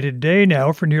designated day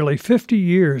now for nearly 50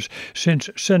 years since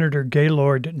Senator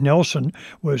Gaylord Nelson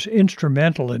was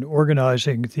instrumental in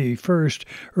organizing the first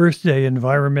Earth Day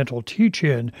environmental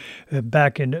teach-in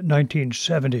back in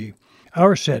 1970.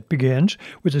 Our set begins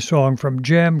with a song from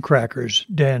Jam Crackers,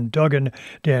 Dan Duggan,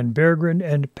 Dan Berggren,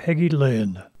 and Peggy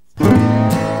Lynn.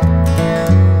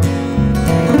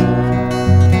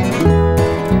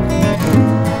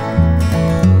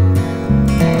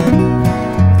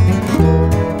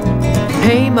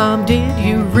 Hey Mom, did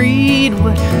you read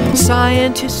what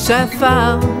scientists have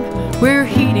found? We're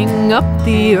heating up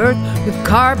the earth with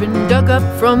carbon dug up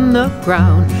from the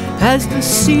ground. As the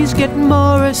seas get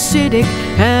more acidic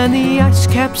and the ice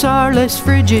caps are less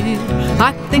frigid,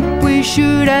 I think we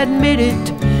should admit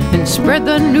it and spread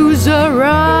the news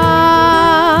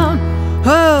around.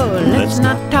 Oh, let's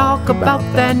not talk about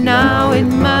that now. It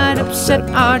might upset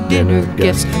our dinner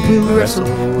guests. We'll wrestle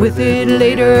with it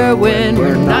later when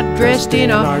we're not dressed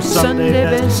in our Sunday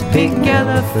best. Pink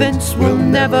elephants will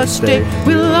never stay.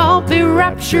 We'll all be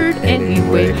raptured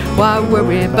anyway. Why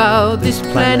worry about this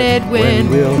planet when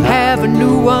we'll have a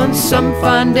new one some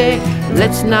fine day?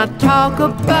 Let's not talk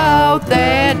about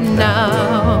that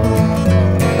now.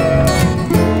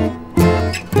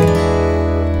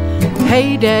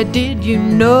 Hey Dad, did you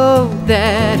know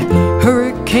that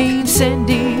Hurricane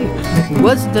Sandy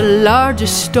was the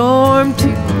largest storm to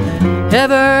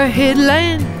ever hit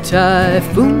land?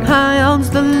 Typhoon Haion's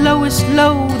the lowest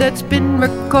low that's been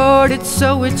recorded,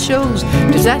 so it shows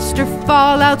disaster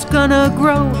fallout's gonna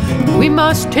grow. We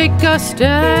must take a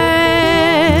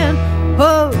stand.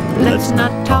 Oh, let's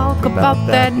not talk about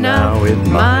that now. It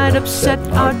might upset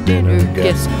our dinner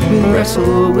guests. We'll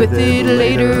wrestle with it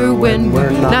later when we're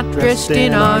not dressed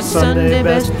in our Sunday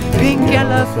best. Pink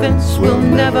elephants will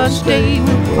never stay.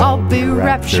 We'll all be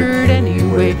raptured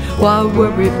anyway. Why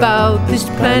worry about this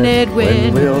planet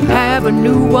when we'll have a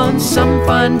new one some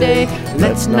fine day?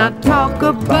 Let's not talk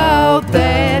about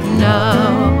that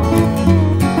now.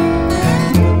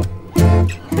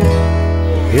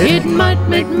 It might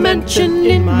make mention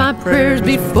in my prayers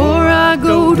before I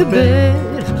go to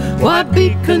bed. Why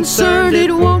be concerned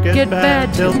it won't get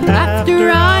bad till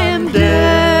after I am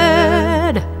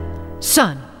dead?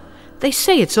 Son, they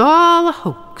say it's all a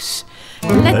hoax.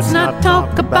 Let's not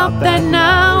talk about that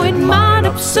now. It might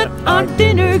upset our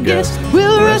dinner guests.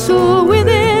 We'll wrestle with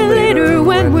it later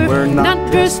when we're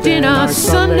not dressed in our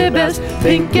Sunday best.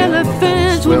 Pink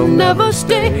elephants will never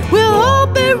stay. We'll all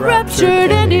be raptured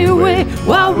anyway.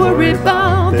 Why worry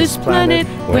about this planet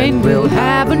when we'll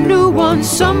have a new one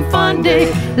some fine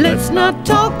day? Let's not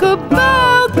talk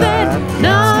about that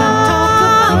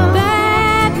now.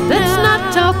 Let's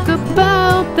not talk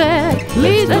about that.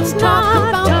 Please, let's talk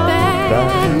about that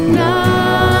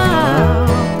now.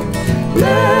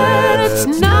 Let's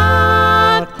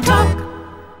not talk.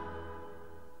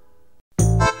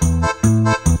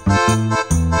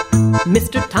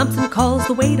 Mr. Thompson calls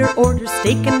the waiter, orders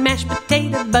steak and mashed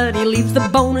potato, but he leaves the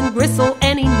bone and gristle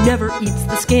and he never eats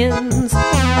the skins.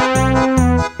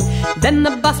 Then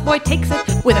the busboy takes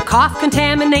it, with a cough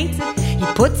contaminates it. He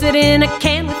puts it in a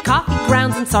can with coffee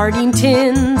grounds and sardine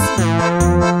tins.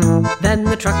 Then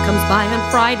the truck comes by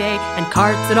on Friday and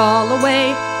carts it all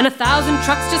away, and 1,000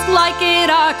 trucks just like it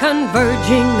are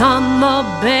converging on the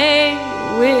bay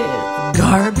with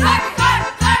garbage.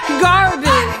 Garbage.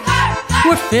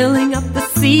 We're filling up the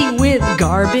sea with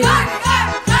garbage.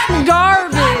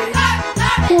 Garbage.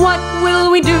 What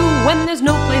will we do when there's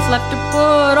no place left to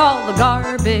put all the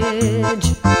garbage?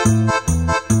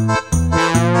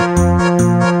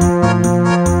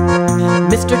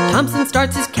 Mr. Thompson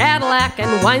starts his Cadillac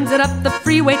and winds it up the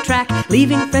freeway track,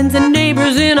 leaving friends and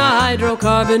neighbors in a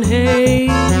hydrocarbon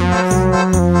haze.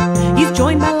 He's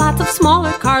joined by lots of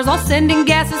smaller cars, all sending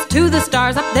gases to the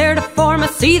stars, up there to form a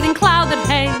seething cloud that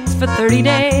hangs for 30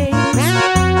 days.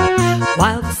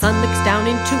 While the sun licks down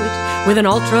into it with an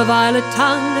ultraviolet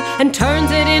tongue and turns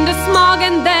it into smog,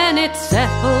 and then it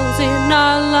settles in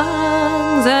our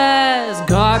lungs as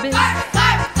garbage.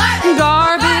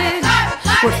 Garbage.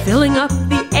 We're filling up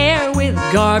the air with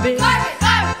garbage.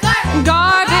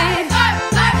 Garbage.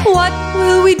 What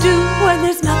will we do when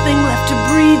there's nothing left to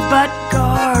breathe but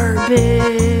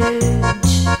garbage?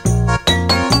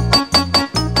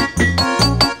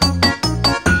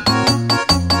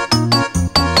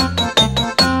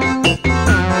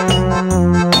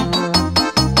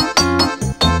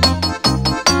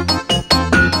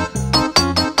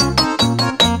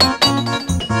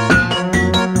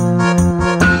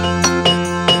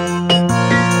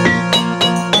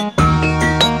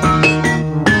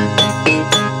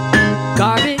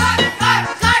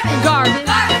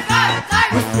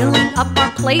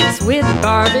 Plates with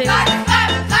garbage.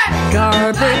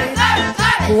 Garbage.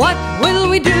 What will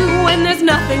we do when there's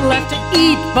nothing left to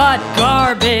eat but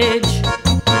garbage?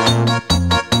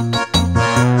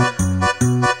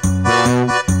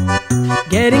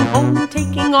 Getting home and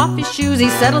taking off his shoes, he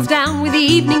settles down with the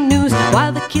evening news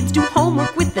while the kids do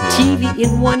homework with the TV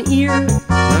in one ear.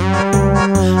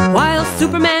 While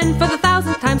Superman for the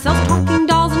 1,000th time sells talking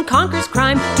dolls and conquers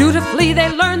crime, dutifully they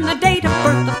learn the date of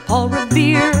birth of Paul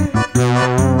Revere.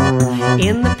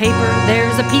 In the paper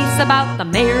There's a piece about the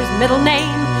mayor's middle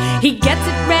name. He gets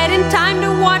it read in time to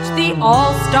watch the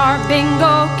All-Star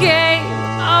Bingo game.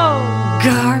 Oh,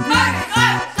 garbage.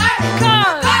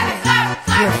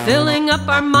 We're filling up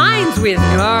our minds with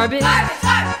garbage.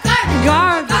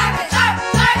 Garbage.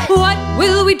 What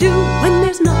will we do when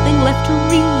there's nothing left to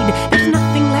read? There's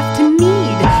nothing left to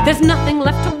need. There's nothing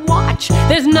left to watch.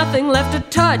 There's nothing left to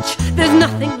touch. There's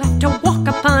nothing left to walk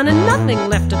upon, and nothing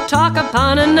left to talk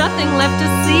upon, and nothing left to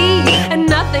see, and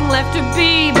nothing left to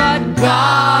be but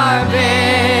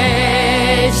garbage.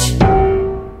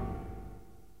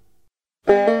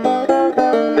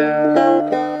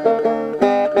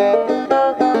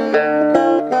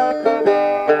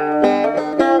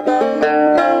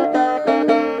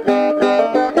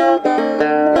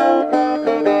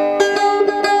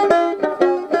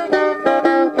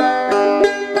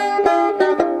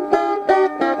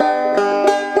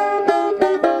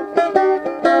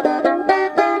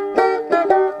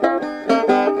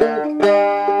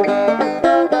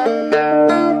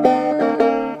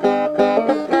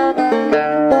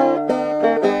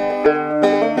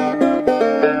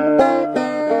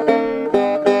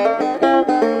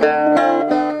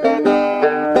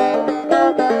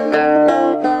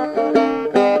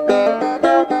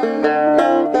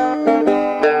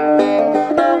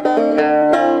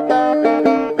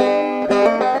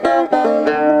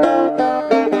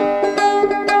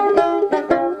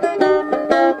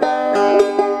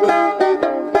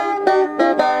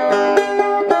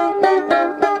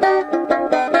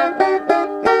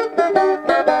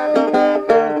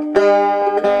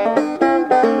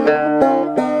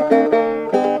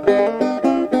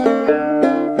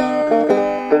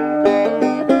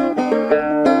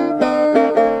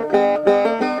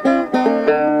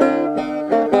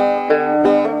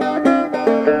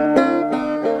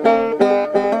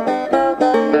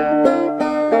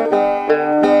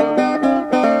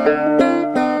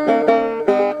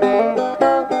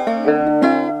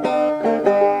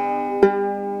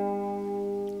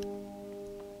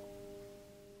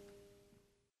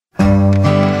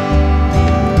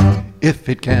 If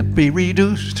it can't be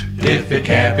reduced, if it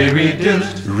can't be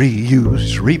reduced,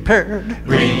 reused, repaired,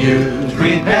 reused,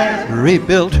 repaired,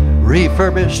 rebuilt,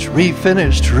 refurbished,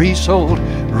 refinished, resold,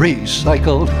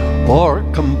 recycled, or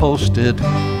composted,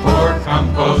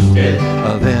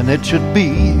 then it should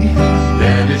be,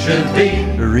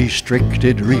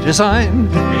 restricted,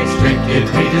 redesigned,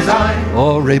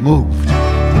 or removed,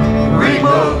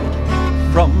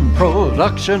 from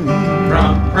production,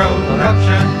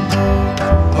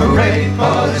 Hooray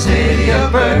for the city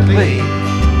of Berkeley!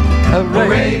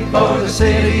 Hooray for the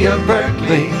city of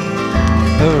Berkeley!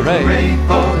 Hooray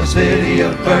for the city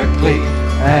of Berkeley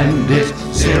and its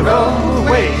Zero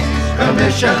Waste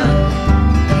Commission!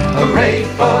 Hooray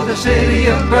for the city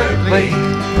of Berkeley,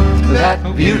 that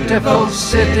beautiful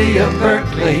city of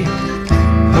Berkeley!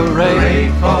 Hooray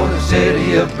for the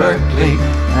city of Berkeley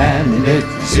and its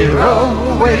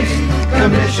Zero Waste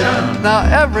Commission. Now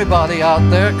everybody out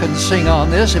there can sing on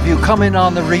this if you come in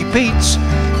on the repeats.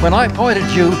 When I point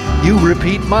at you, you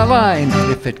repeat my line.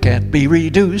 If it can't be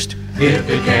reduced, if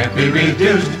it can't be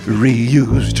reduced,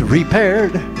 reused,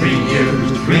 repaired,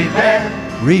 reused, repaired,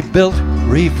 rebuilt,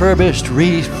 refurbished,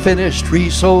 refinished,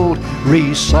 resold,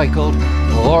 recycled,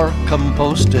 or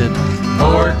composted,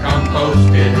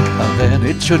 then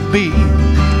it should be,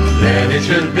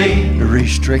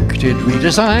 restricted,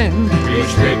 redesigned,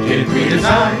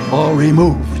 or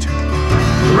removed,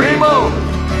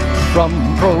 from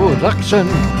production.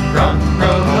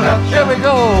 Here we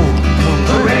go.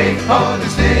 Hooray for the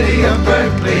city of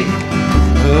Berkeley!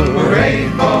 Hooray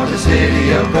for the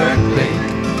city of Berkeley!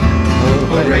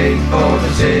 Hooray for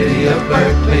the city of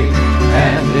Berkeley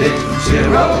and its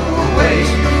Zero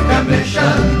Waste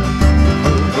Commission!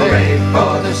 Hooray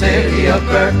for the city of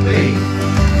Berkeley,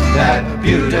 that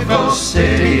beautiful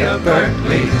city of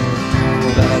Berkeley!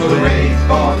 Hooray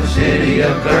for the city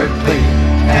of Berkeley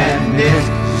and its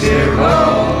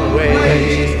Zero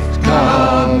Waste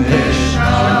Commission!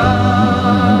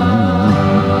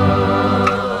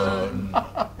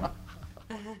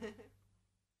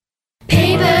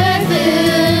 Paper,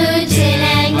 food, tin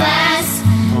and glass,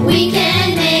 we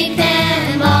can make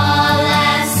them all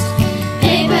last.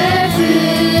 Paper,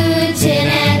 food, tin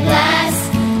and glass,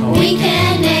 we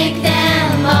can make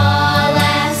them all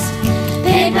last.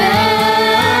 Paper,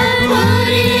 put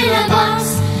it in a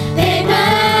box. Paper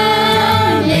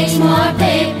makes more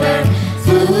paper.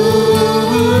 Food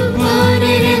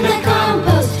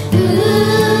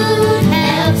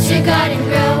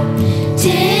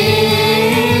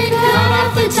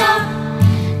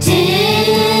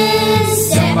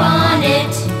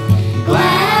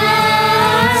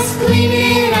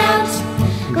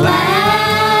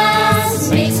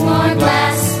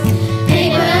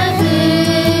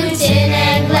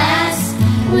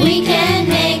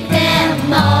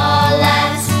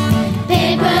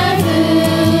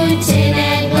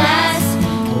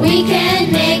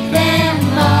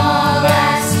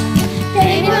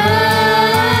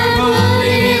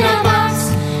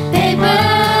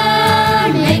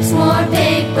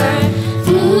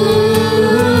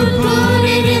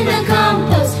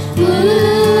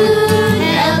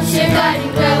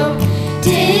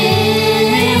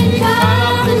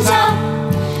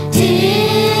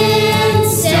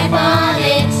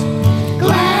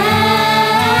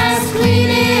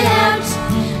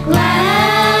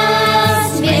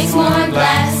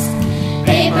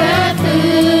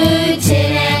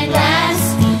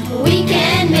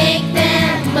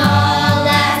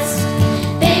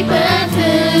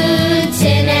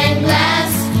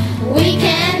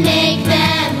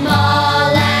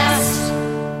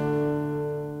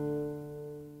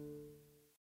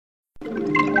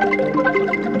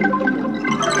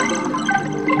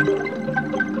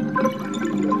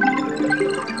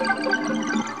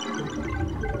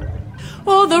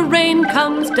Oh, the rain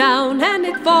comes down and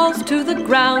it falls to the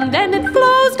ground and it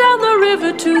flows down the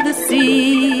river to the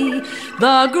sea.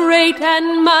 The great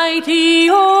and mighty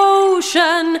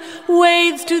ocean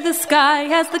waves to the sky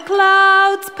as the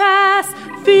clouds pass,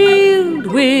 filled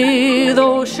with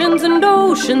oceans and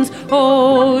oceans,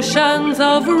 oceans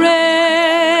of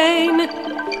rain.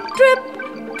 Drip,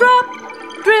 drop,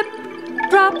 drip,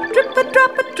 drop,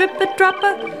 drip-a-drop-a,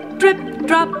 drip-a-drop-a, drip,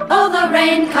 drop. Oh, the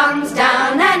rain comes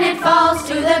down and it falls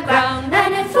to the ground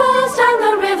and it flows down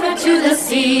the river to the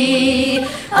sea.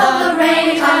 Oh, the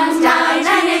rain comes down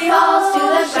and it falls to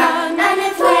the ground and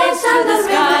it flows down the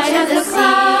sky to the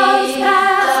sea. The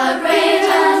rain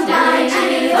comes down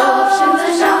and it falls to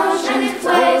the ground and it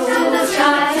flows to the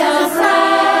sky to the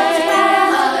sea.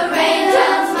 The rain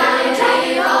comes down and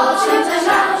it falls to the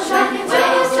ground and it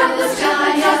flows to the sky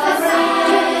to the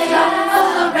sea. Oh,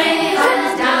 the rain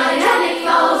comes down and it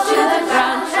falls to the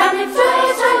ground and it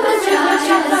flows to the river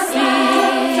to the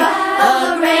sea. The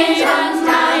rain comes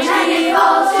down and it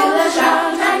falls to the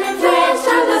ground and it flows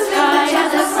to the sky to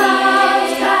the sea.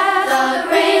 The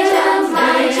rain comes down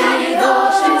and it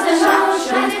falls to the ground and it flows to the sky to the sea. The rain comes down and it falls to the ground and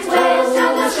it flows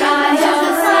to the sky to the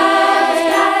sea.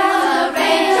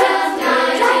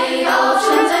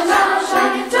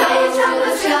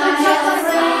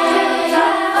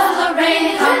 The rain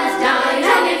comes down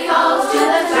and it falls to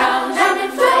the ground and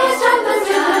it flows to the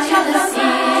river to the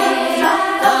sea.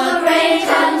 The rain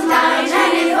comes down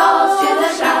and it falls to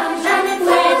the ground and it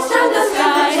flows to the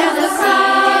sky to the sea. The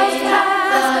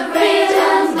rain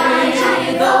comes down and it falls to the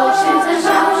ground and it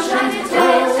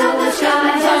flows to the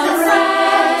sky to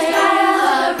the sea.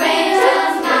 The rain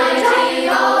comes down and it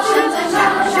falls to the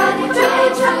ground and it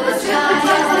flows to the sky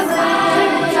to the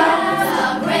sea. The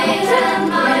rain comes down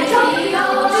and it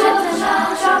falls to the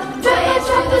ground and it flows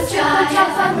to the sky to the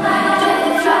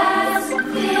sea.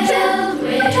 Filled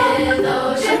with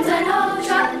oceans and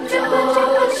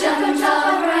oceans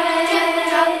of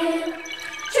rain.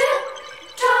 Drip,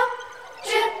 drop,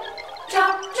 drip,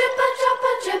 drop,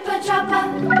 drip-a-drop-a, drip-a-drop-a,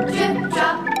 drip,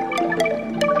 drop.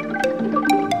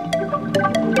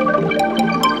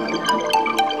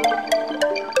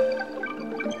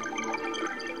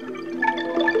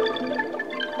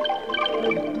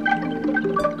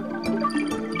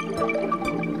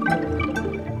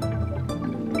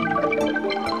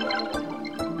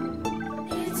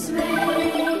 It's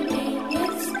raining,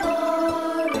 it's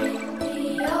pouring,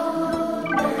 the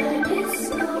old man is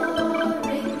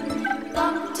snoring.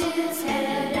 Bumped his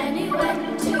head and he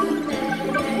went to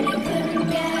bed and he couldn't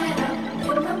get up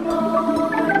in the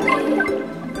morning.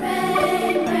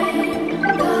 Rain,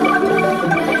 rain, go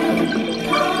away,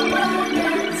 come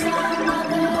again some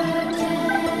other day.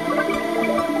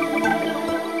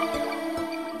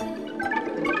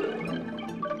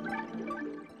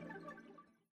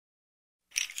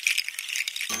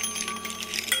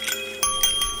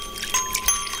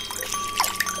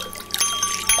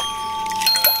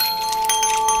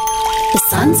 The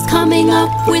sun's coming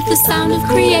up with the sound of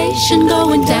creation,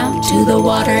 going down to the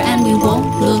water and we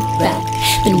won't look back.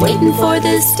 Been waiting for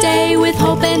this day with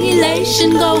hope and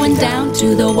elation, going down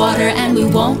to the water and we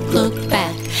won't look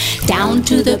back. Down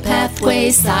to the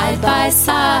pathway side by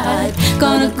side,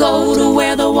 gonna go to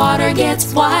where the water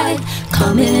gets wide.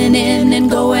 Coming in and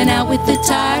going out with the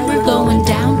tide, we're going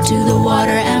down to the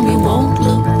water and we won't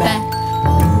look back.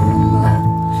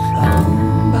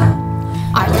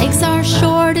 Our legs are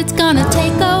short, it's gonna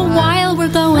take a while. We're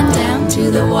going down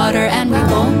to the water and we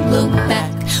won't look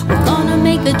back. We're gonna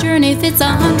make the journey if it's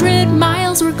 100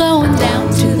 miles. We're going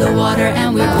down to the water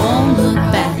and we won't look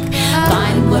back.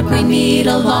 Find what we need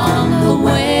along the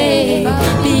way.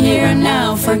 Be here and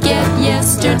now, forget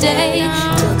yesterday.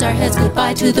 Tilt our heads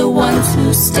goodbye to the ones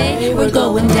who stay. We're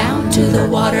going down to the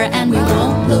water and we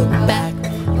won't look back.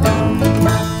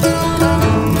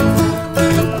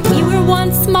 We were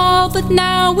once small, but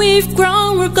now we've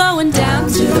grown. We're going down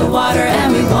to the water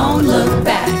and we won't look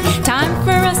back. Time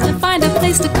for us to find a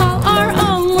place to call our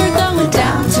own. We're going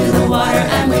down to the water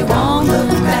and we won't look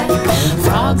back.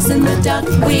 Frogs in the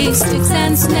duckweed, sticks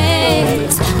and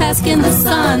snakes, bask in the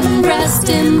sun, rest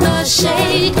in the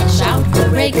shade. Shout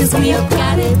hooray 'cause we've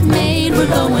got it made. We're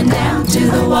going down to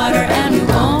the water and we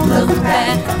won't look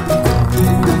back.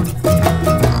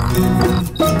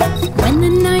 When the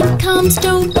night comes,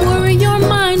 don't worry your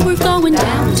mind. We're going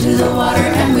down to the water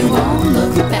and we won't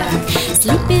look back.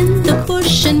 Sleep in the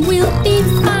bush and we'll be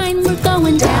fine. We're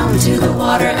going down to the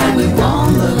water and we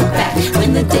won't look back.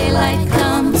 When the daylight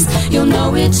comes, you'll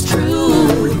know it's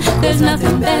true. There's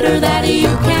nothing better that you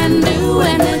can do.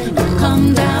 And the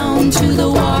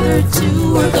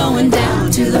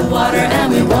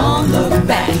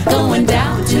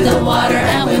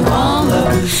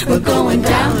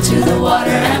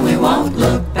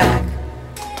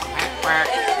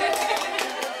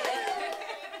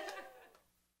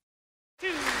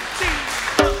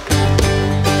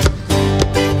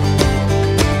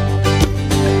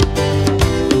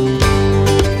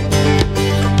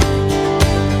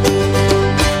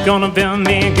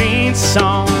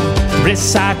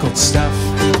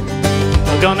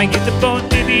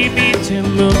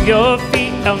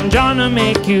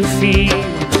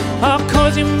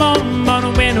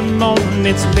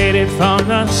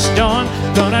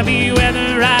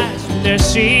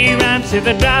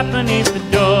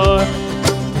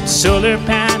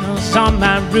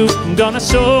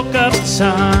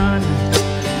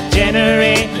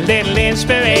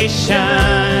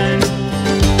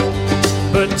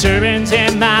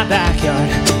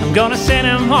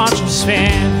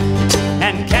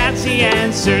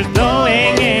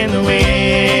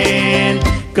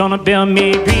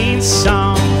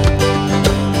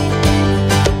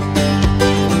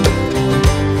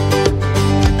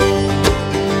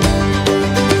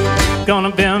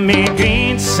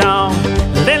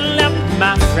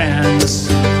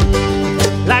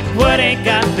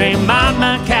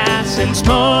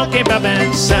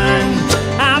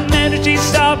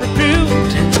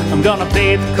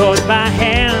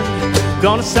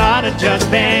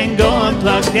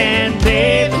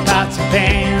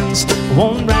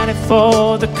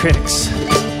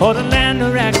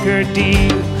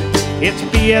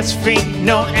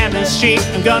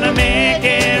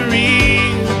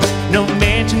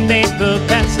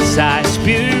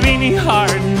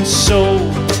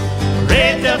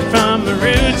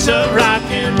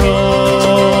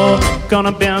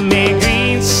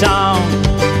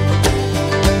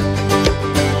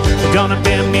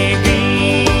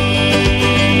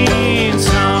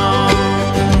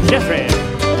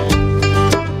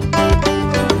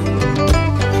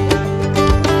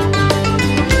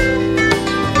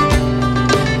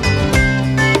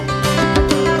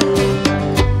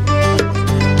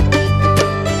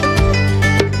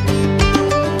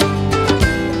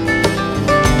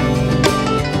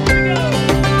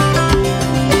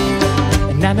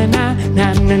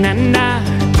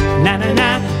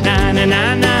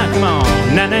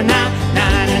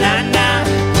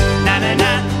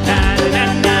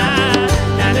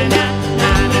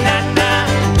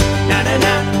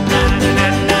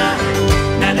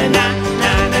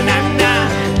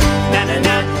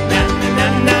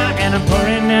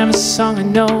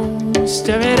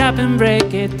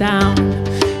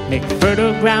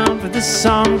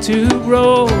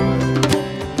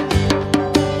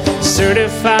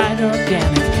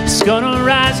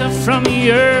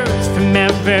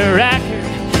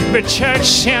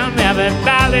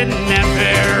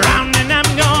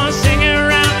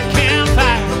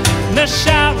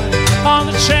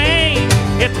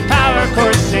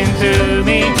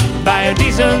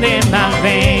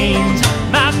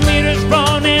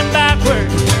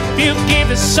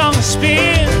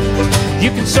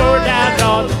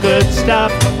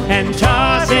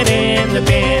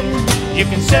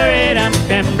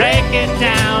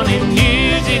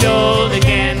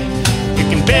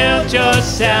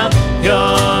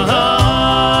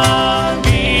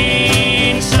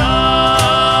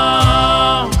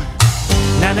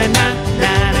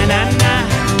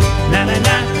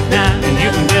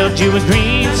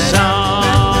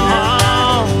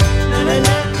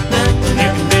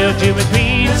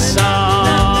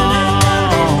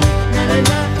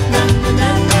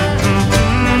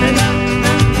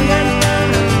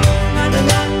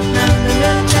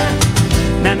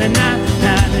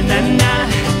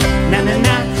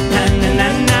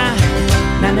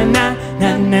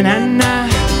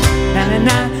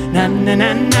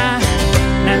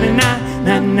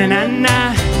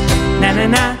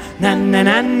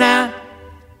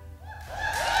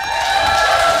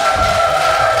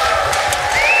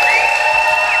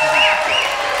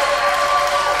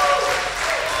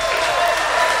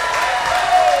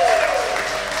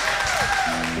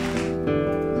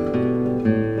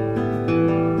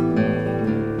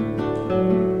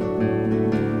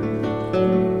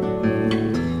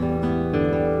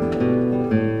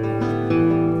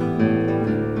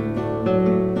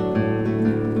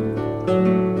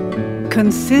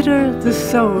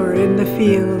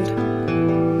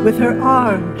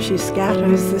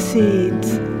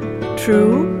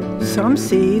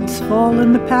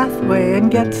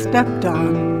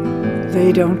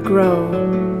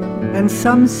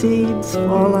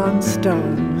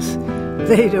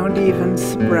they don't even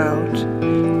sprout.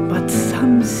 But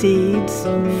some seeds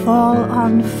fall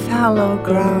on fallow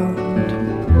ground.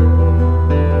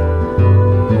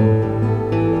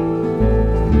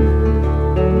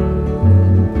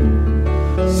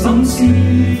 Some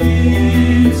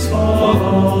seeds fall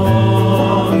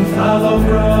on fallow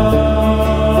ground.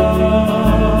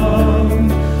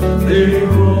 They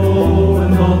grow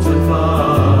and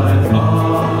multiply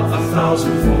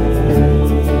 1,000-fold.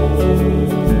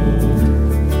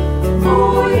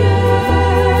 Oh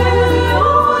yeah,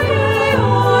 oh yeah,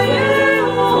 oh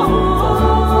yeah, oh.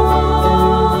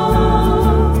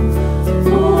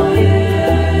 Oh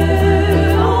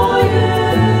yeah, oh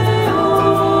yeah,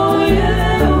 oh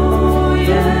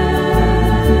yeah, oh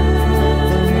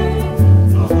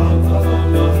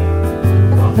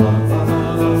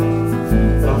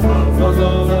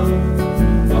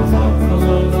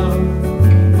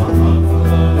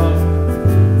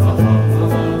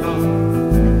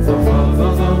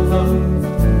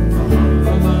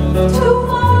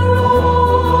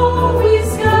Tomorrow we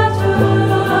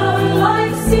scatter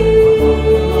like seeds.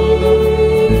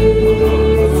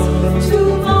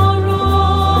 Tomorrow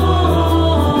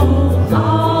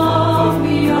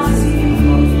we are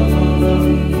seeds.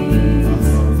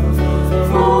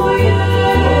 Oh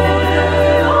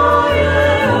yeah, oh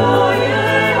yeah, oh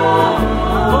yeah,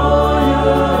 oh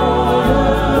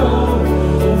yeah,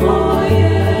 oh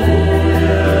yeah.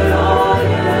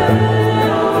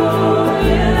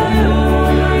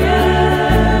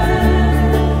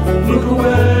 Look away,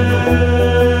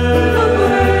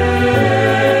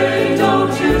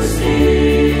 don't you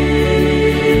see?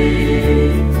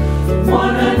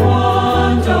 One and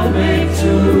one don't make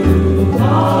two,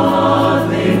 but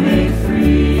they make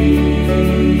three.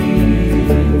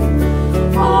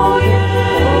 Oh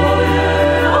yeah, oh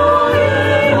yeah, oh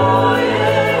yeah, oh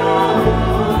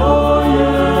yeah, oh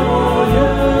yeah,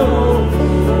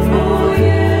 oh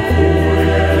yeah, oh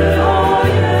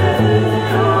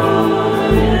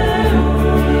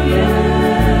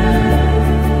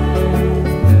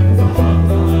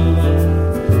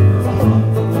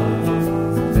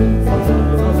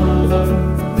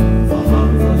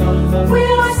We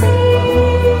are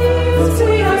seeds,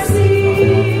 we are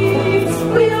seeds,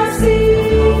 we are seeds.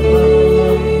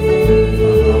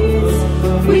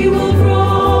 We will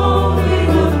grow,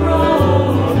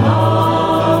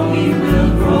 ah, we will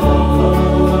grow.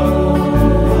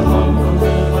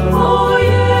 Oh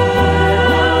yeah,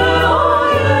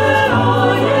 oh yeah,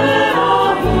 oh yeah,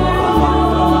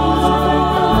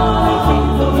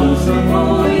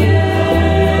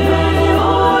 oh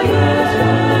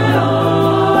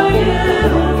yeah,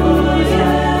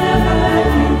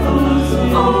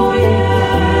 oh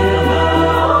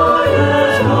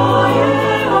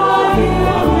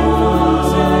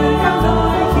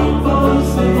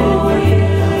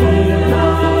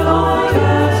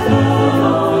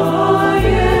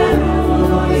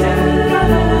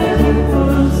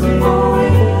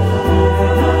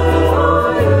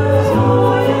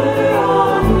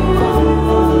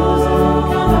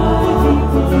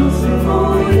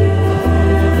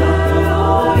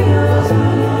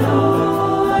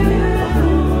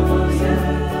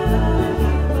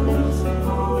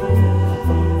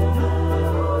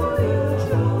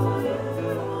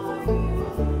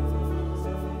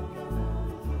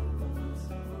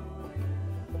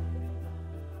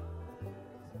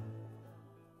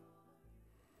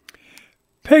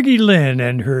Peggy Lynn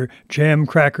and her Jam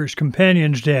Crackers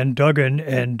companions Dan Duggan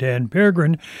and Dan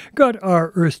Peregrine got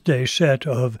our Earth Day set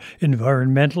of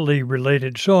environmentally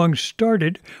related songs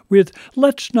started with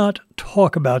Let's Not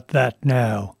Talk About That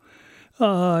Now.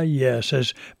 Ah, yes,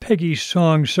 as Peggy's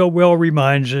song so well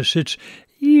reminds us, it's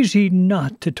easy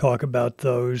not to talk about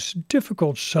those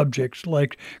difficult subjects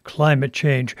like climate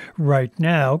change right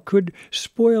now could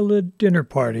spoil a dinner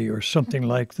party or something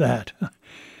like that.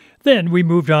 Then we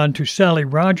moved on to Sally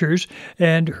Rogers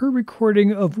and her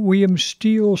recording of William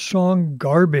Steele's song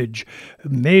Garbage.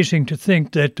 Amazing to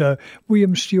think that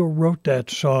William Steele wrote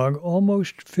that song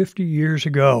almost 50 years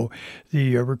ago.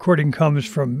 The recording comes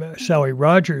from Sally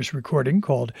Rogers' recording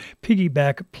called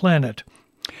Piggyback Planet.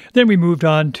 Then we moved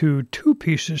on to two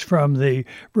pieces from the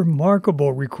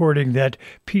remarkable recording that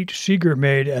Pete Seeger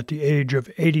made at the age of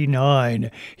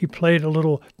 89. He played a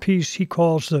little piece he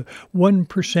calls the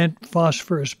 1%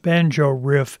 Phosphorus Banjo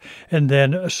Riff, and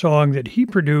then a song that he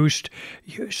produced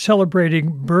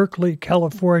celebrating Berkeley,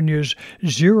 California's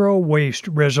zero waste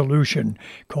resolution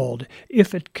called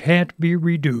If It Can't Be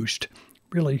Reduced.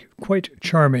 really quite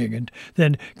charming. And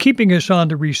then keeping us on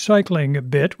the recycling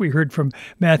bit, we heard from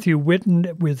Matthew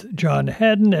Whitten with John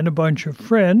Haddon and a bunch of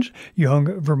friends,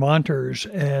 young Vermonters,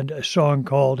 and a song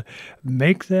called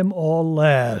Make Them All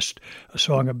Last, a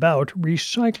song about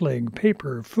recycling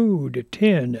paper, food,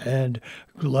 tin, and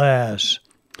glass.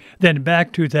 Then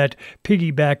back to that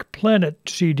Piggyback Planet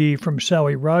CD from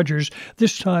Sally Rogers,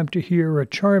 this time to hear a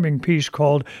charming piece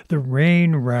called The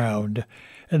Rain Round.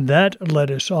 And that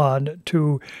led us on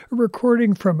to a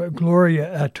recording from Gloria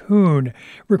Attoon,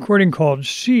 recording called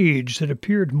Seeds that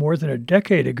appeared more than a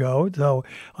decade ago, though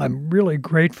I'm really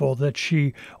grateful that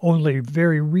she only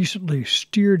very recently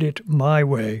steered it my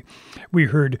way. We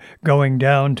heard Going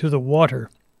Down to the Water.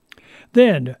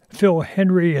 Then Phil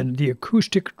Henry and the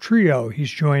Acoustic Trio.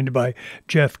 He's joined by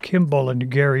Jeff Kimball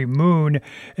and Gary Moon,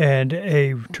 and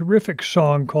a terrific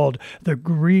song called The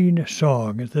Green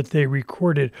Song that they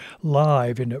recorded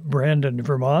live in Brandon,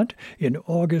 Vermont in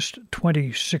August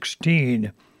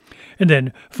 2016. And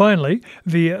then finally,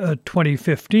 via a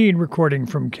 2015 recording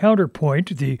from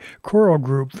Counterpoint, the choral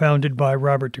group founded by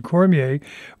Robert de Cormier,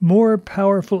 more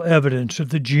powerful evidence of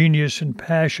the genius and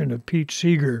passion of Pete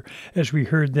Seeger as we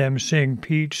heard them sing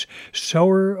Pete's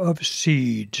Sower of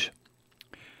Seeds.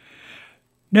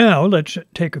 Now, let's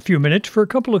take a few minutes for a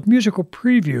couple of musical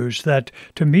previews that,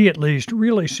 to me at least,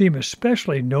 really seem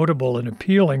especially notable and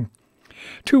appealing.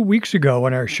 2 weeks ago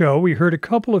on our show, we heard a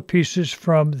couple of pieces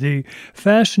from the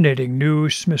fascinating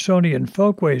new Smithsonian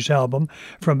Folkways album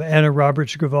from Anna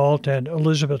Roberts-Gavalt and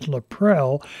Elizabeth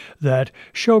Laprelle that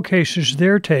showcases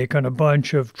their take on a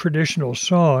bunch of traditional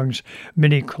songs,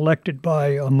 many collected by,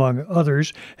 among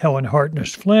others, Helen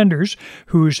Hartness Flanders,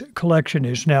 whose collection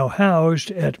is now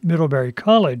housed at Middlebury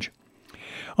College.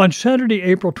 On Saturday,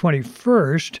 April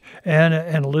 21st, Anna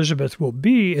and Elizabeth will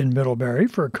be in Middlebury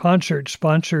for a concert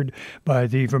sponsored by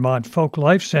the Vermont Folk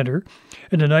Life Center.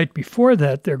 And the night before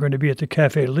that, they're going to be at the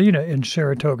Cafe Lena in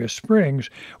Saratoga Springs.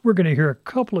 We're going to hear a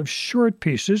couple of short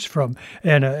pieces from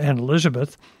Anna and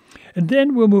Elizabeth. And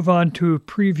then we'll move on to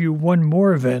preview one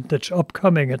more event that's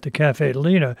upcoming at the Cafe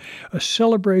Lena, a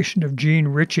celebration of Jean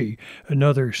Ritchie,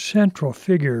 another central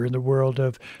figure in the world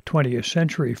of 20th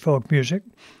century folk music.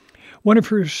 One of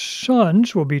her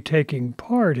sons will be taking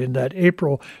part in that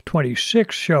April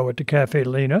 26th show at the Cafe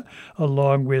Lena,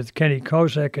 along with Kenny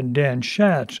Kozak and Dan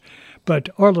Schatz. But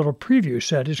our little preview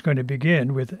set is going to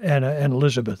begin with Anna and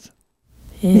Elizabeth.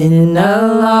 In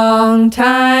a long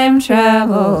time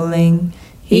traveling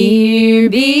here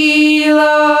below,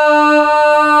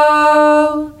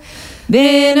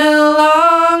 been a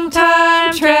long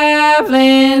time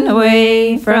traveling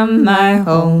away from my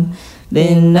home.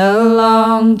 Been a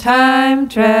long time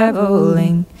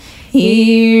traveling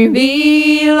here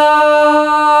below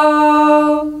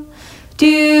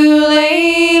to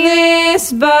lay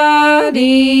this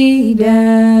body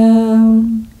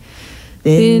down.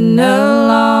 Been a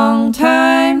long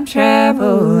time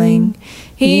traveling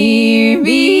here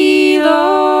below.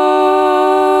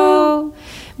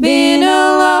 Been a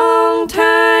long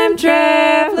time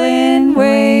traveling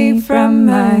away from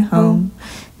my home.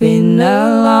 Been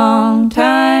a long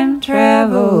time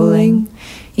traveling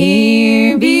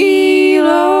here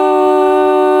below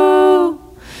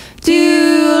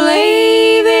to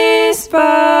lay this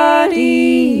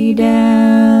body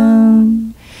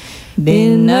down.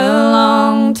 Been a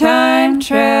long time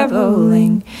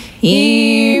traveling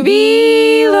here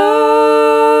below.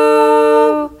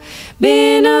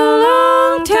 Been a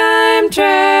long time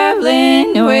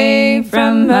traveling away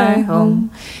from my home.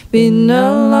 Been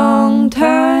a long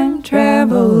time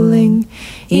traveling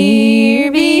here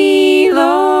below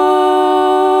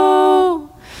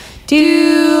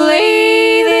to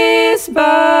lay this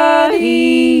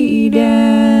body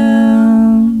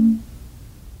down.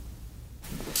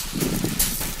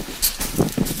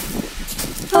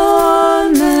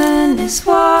 A man is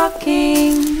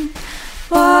walking,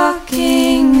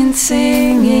 walking and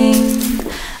singing.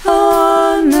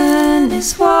 A man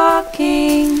is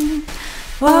walking,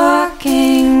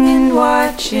 walking and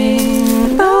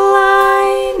watching the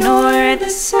line or the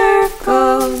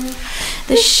circle,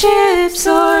 the ships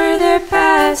or their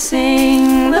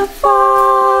passing, the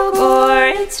fog or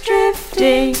its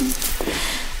drifting,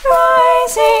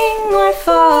 rising or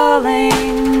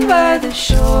falling by the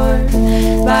shore,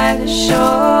 by the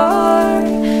shore,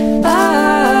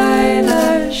 by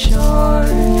the shore,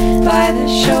 by the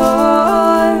shore,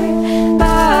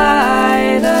 by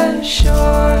the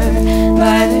shore,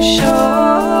 by the shore,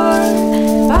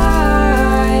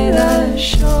 by the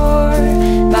shore,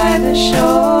 by the shore,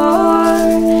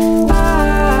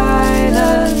 by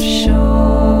the shore.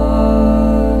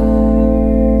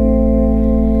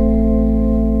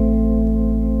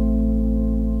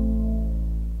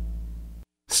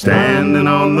 Standing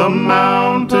on the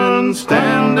mountain,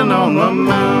 standing on the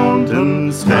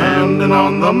mountain, standing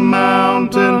on the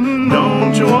mountain,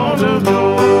 don't you want to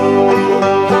go?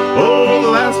 Oh,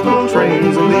 the last old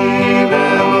trains are leaving,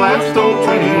 the last old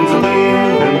trains are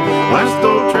leaving, last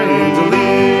old trains are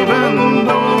leaving,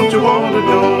 don't you want to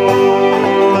go?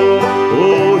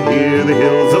 Oh, hear the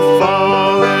hills are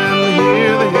falling,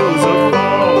 hear the hills are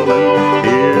falling,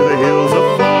 hear the hills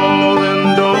are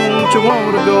falling, don't you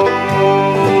want to go?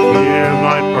 Hear the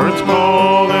night birds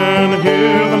calling,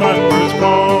 hear the night birds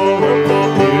calling,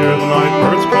 hear the night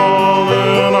birds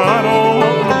calling, I don't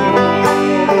want to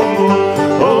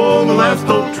go. Oh, the last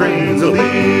old trains are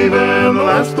leaving, the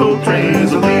last old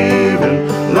trains are leaving,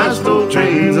 the last old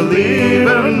trains are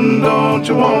leaving, don't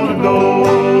you want to go?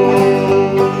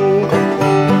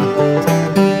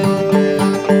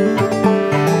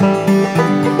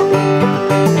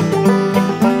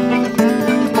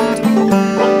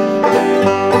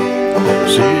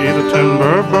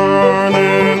 Timber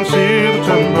burning, see the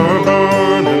timber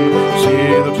burning, see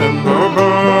the timber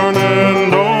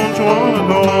burning, don't you wanna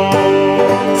go?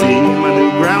 See my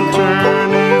new ground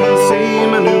turning, see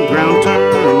my new ground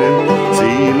turning,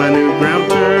 see my new ground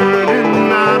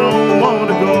turning, I don't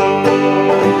wanna go.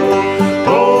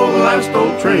 Oh, the last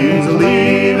old trains are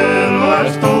leaving, the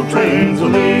last old trains are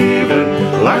leaving,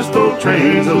 the last old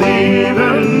trains are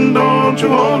leaving, don't you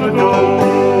wanna go?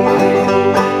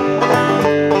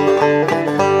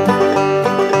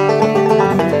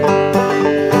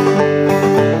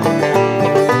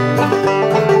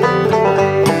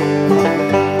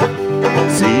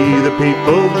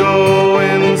 People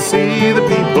going, see the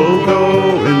people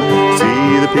going,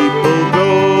 see the people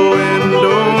going,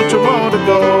 don't you want to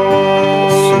go?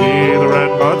 See the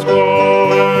red buds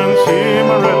glowing, see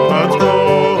my red buds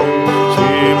glowing,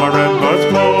 see my red buds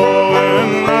glowing,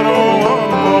 I don't want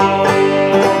to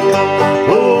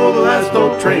go. Oh, the last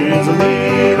old trains are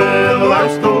leaving, the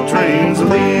last old trains are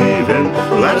leaving,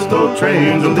 the last old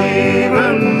trains are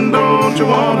leaving, don't you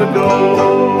want to go?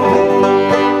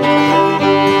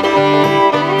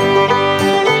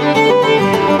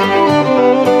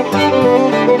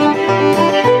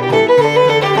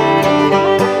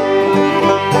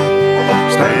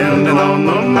 Standing on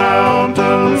the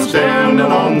mountain,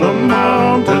 standing on the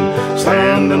mountain,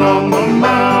 standing on the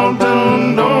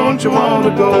mountain, don't you want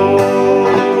to go?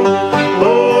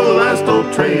 Oh, the last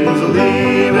old trains are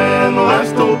leaving, the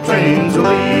last old trains are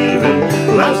leaving,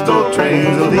 the last old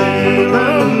trains are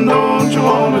leaving, don't you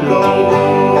want to go?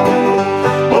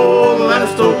 Oh, the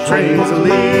last old trains are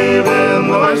leaving,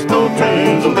 the last old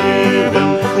trains are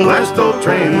leaving, the last old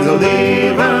trains are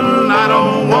leaving, I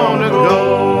don't want to go.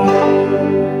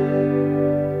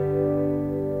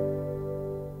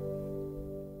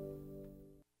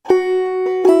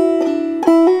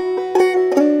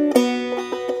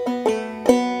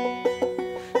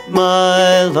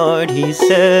 My Lord, he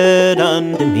said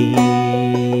unto me,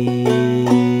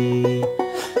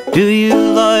 do you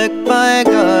like my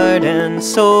garden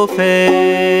so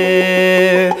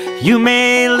fair? You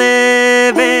may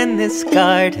live in this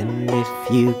garden if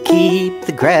you keep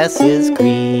the grasses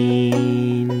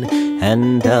green,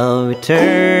 and I'll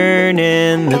return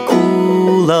in the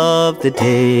cool of the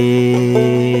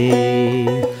day.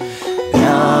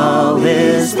 Now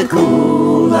is the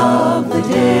cool of the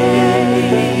day.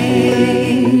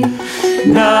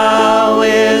 Now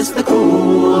is the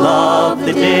cool of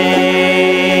the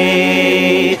day.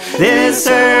 This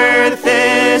earth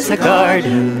is a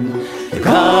garden, the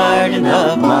garden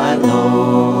of my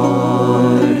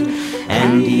Lord,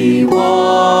 and he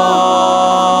walks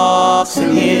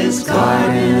in his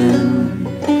garden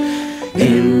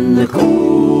in the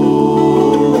cool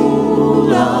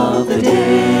of the day.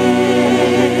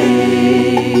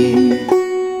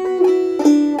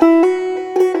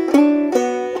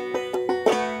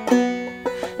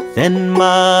 Then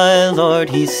my Lord,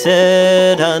 he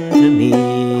said unto me,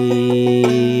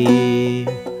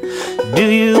 do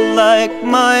you like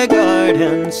my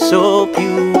garden so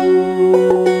pure?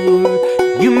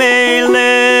 You may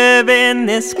live in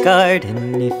this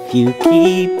garden if you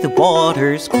keep the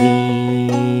waters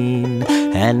clean,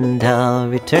 and I'll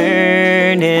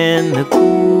return in the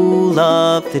cool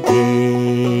of the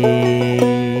day.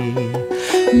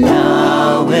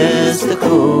 Now is the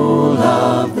cool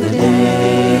of the day.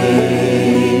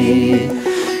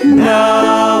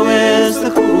 Now is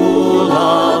the cool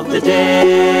of the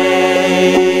day.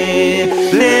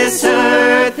 This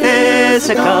earth is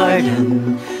a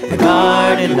garden, the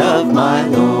garden of my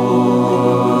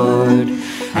Lord,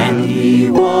 and he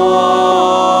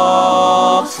walks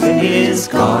in his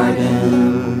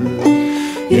garden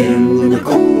in the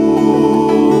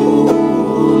cool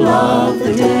of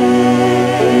the day.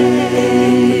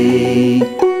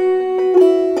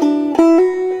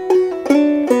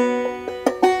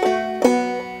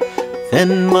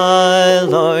 my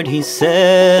Lord, he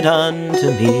said unto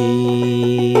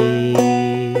me,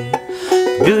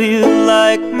 do you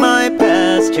like my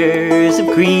pastures of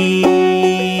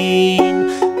green?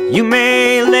 You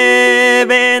may live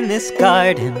in this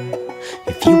garden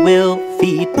if you will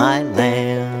feed my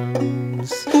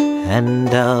lambs, and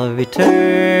I'll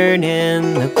return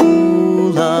in the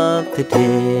cool of the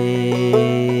day.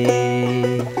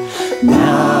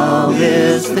 Now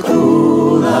is the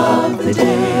cool of the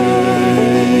day.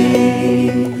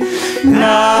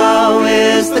 Now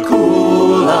is the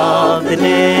cool of the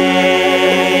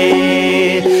day.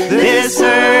 This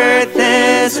earth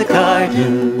is a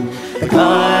garden, the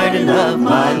garden of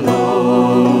my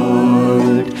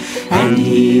Lord, and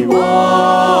he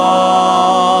walks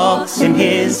in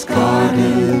his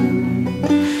garden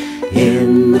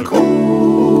in the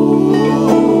cool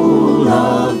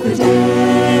of the day.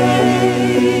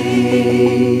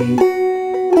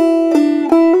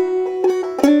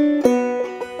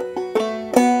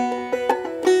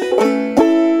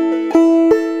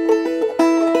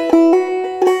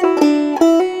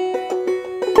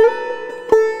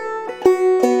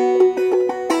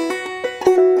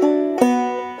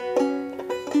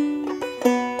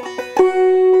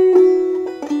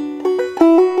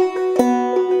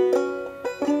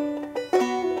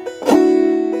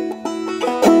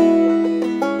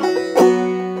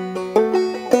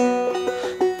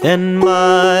 Then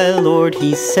my Lord,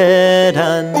 he said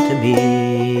unto me,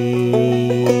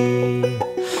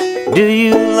 do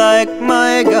you like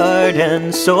my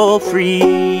garden so free?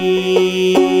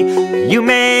 You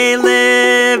may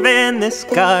live in this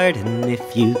garden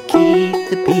if you keep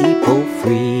the people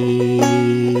free,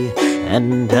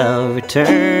 and I'll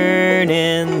return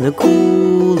in the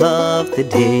cool of the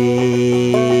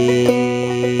day.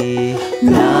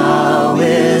 Now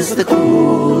is the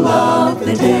cool of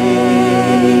the day.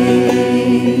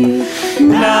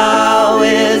 Now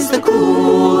is the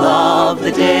cool of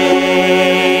the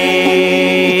day.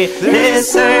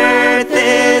 This earth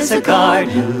is a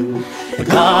garden, the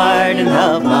garden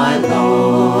of my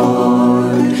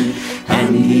Lord,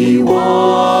 and he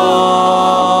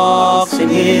walks in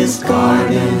his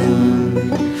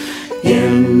garden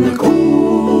in the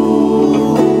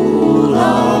cool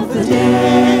of the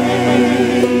day.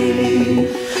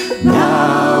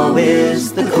 Now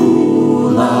is the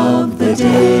cool of the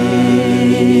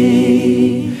day.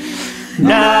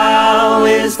 Now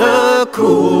is the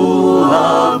cool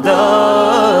of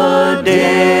the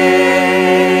day.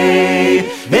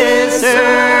 This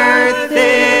earth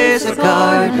is a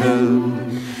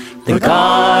garden, the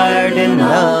garden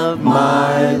of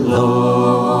my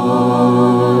Lord,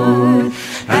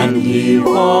 and he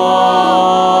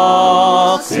walks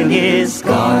in his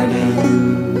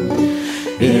garden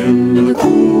in the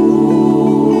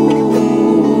cool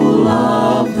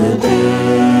of the day.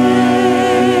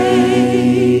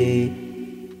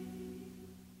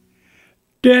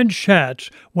 Dan Schatz,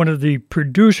 one of the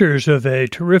producers of a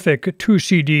terrific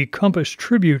 2-CD Compass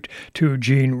tribute to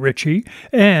Gene Ritchie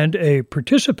and a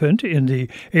participant in the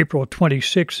April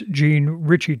 26 Gene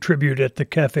Ritchie tribute at the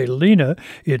Cafe Lena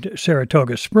in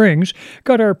Saratoga Springs,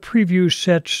 got our preview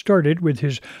set started with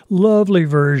his lovely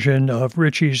version of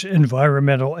Ritchie's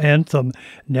environmental anthem,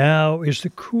 Now is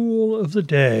the Cool of the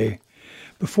Day.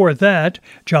 Before that,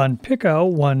 John Pickow,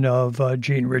 one of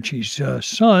Gene Ritchie's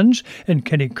sons, and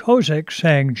Kenny Kozak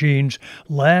sang Gene's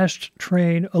Last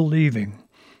Train A-Leaving.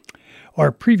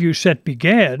 Our preview set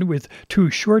began with two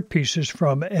short pieces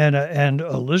from Anna and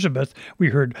Elizabeth. We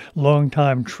heard Long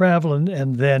Time Travelin'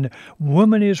 and then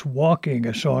Woman is Walking,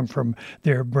 a song from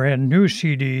their brand new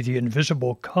CD, The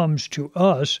Invisible Comes to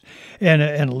Us. Anna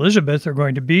and Elizabeth are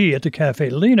going to be at the Cafe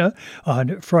Lena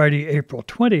on Friday, April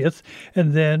 20th,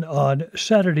 and then on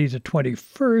Saturday the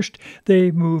 21st,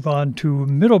 they move on to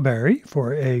Middlebury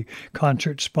for a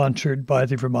concert sponsored by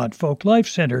the Vermont Folk Life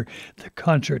Center. The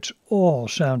concerts all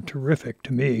sound terrific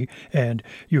to me, and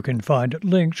you can find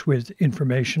links with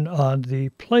information on the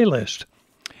playlist.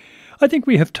 I think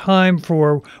we have time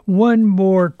for one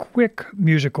more quick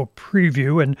musical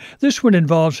preview, and this one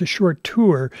involves a short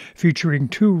tour featuring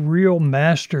two real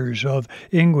masters of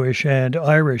English and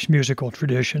Irish musical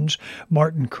traditions,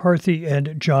 Martin Carthy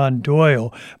and John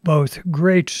Doyle, both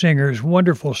great singers,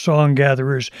 wonderful song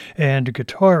gatherers, and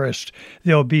guitarists.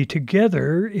 They'll be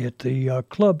together at the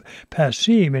Club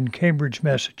Passim in Cambridge,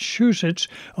 Massachusetts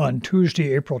on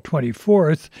Tuesday, April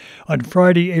 24th. On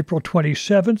Friday, April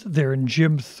 27th, they're in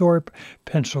Jim Thorpe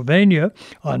Pennsylvania,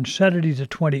 on Saturday the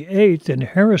 28th in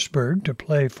Harrisburg to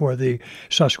play for the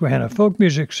Susquehanna Folk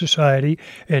Music Society,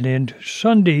 and in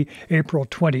Sunday, April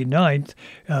 29th,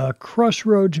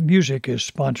 Crossroads Music is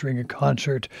sponsoring a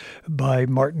concert by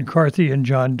Martin Carthy and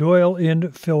John Doyle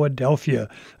in Philadelphia.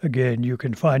 Again, you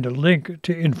can find a link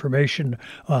to information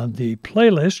on the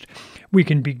playlist. We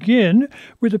can begin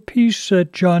with a piece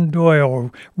that John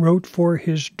Doyle wrote for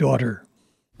his daughter.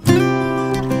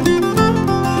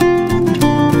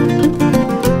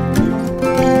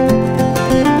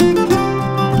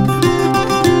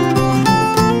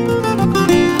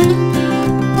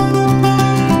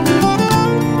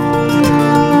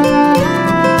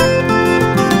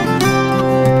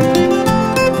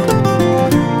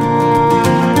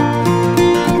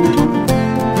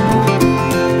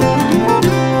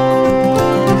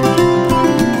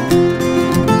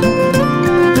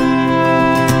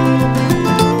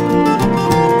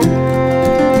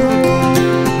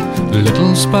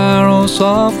 Sparrow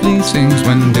softly sings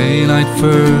when daylight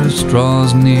first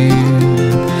draws near.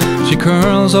 She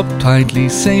curls up tightly,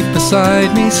 safe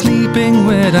beside me, sleeping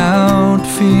without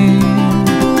fear.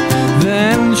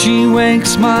 Then she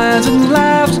wakes, smiles and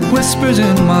laughs, whispers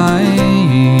in my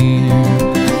ear,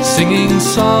 singing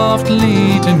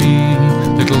softly to me,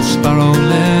 little sparrow,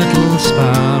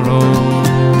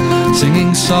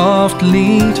 singing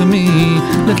softly to me,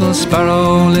 little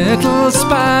sparrow,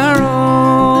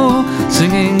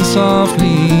 singing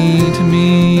softly to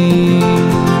me.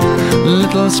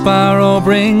 Little sparrow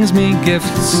brings me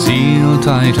gifts sealed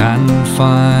tight and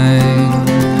fine,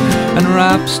 and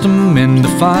wraps them in the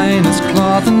finest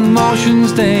cloth, and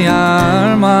motions they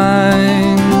are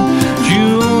mine.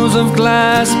 Jewels of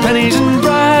glass, pennies and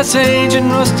brass, aged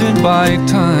and rusted by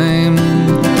time,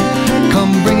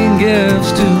 come bringing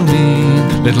gifts to me,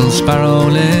 little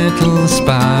sparrow,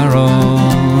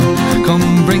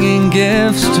 come bringing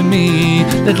gifts to me,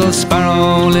 little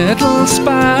sparrow,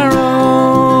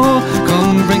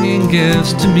 come bringing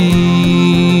gifts to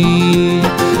me.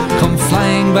 Come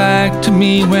flying back to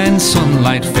me when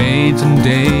sunlight fades and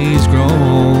days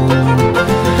grow,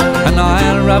 and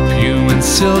I'll wrap you in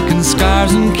silken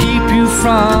scarves and keep you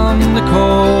from the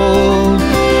cold.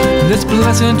 This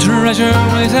blessed treasure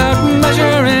without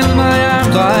measure in my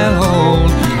arms I'll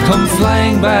hold. Come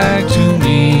flying back to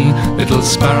me, little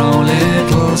sparrow,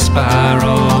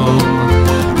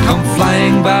 come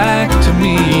flying back to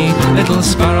me, little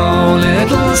sparrow,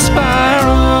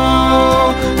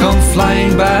 come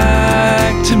flying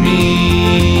back to me.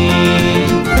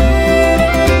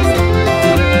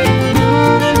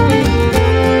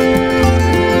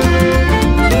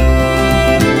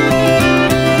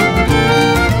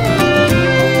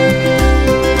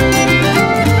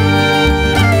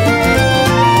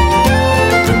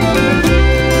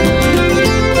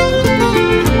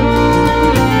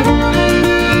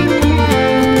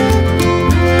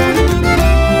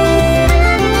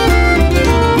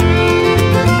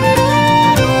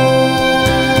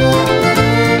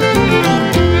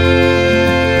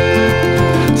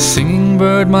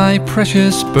 My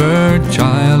precious bird,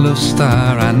 child of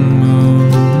star and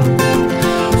moon,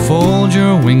 fold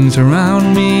your wings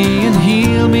around me and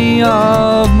heal me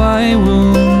of my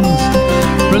wounds.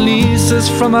 Release us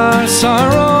from our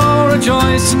sorrow,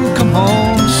 rejoice and come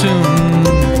home soon.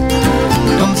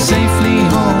 Come safely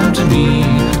home to me,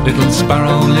 little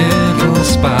sparrow,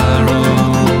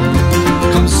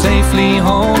 come safely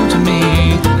home to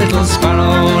me, little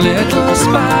sparrow,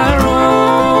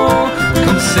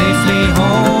 come safely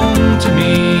home to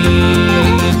me.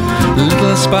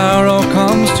 Little sparrow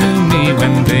comes to me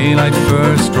when daylight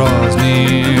first draws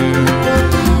near.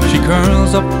 She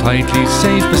curls up tightly,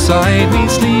 safe beside me,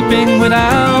 sleeping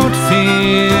without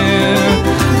fear.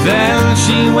 Then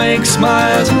she wakes,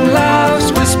 smiles and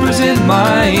laughs, whispers in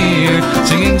my ear,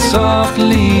 singing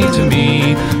softly to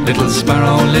me, little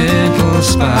sparrow,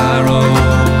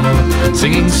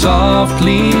 singing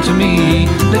softly to me,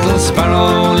 little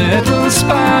sparrow,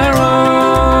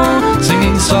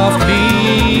 singing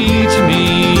softly to me.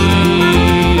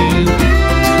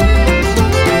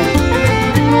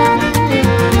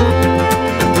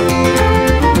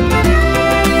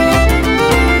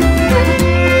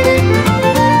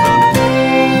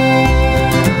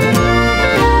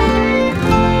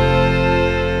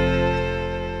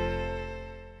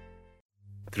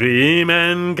 Three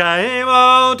men came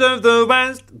out of the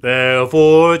west, Their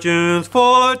fortunes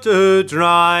for to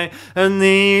try, and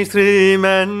these three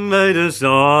men made a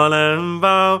solemn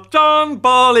vow. John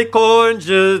Barleycorn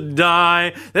should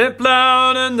die. They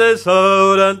ploughed and they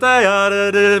sowed and they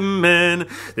added him in.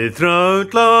 They threw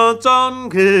cloths on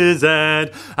his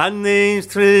head, and these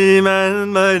three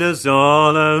men made a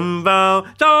solemn vow.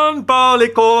 John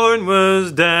Barleycorn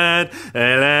was dead.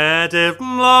 They let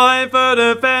him lie for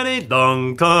a very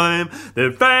long time. The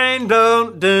rain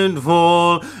didn't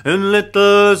fall, and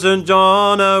little St.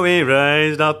 John, oh, he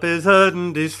raised up his head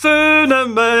and he soon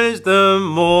amazed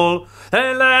them all.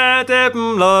 They let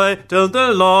him lie till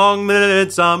the long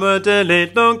midsummer, till he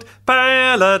looked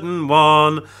pale and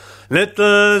wan.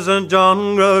 Little St.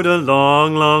 John rode a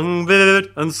long, long beard,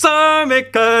 and so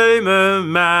became a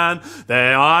man.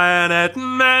 They ironed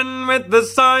men with the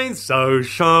scythe so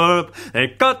sharp, they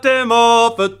cut him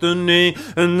off at the knee,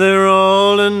 and they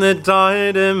rolled and they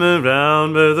tied him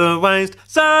around by the waist,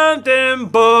 sent him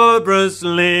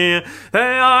barbarously. They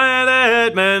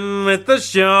ironed men with the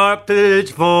sharp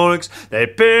pitchforks, they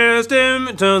pierced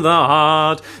him to the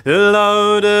heart. The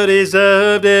loaded he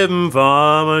served him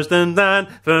far much than that,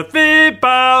 for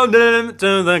bound him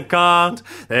to the cart.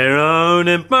 They rode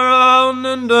him around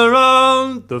and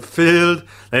around the field.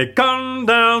 They come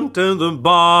down to the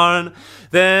barn.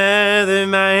 There they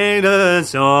made a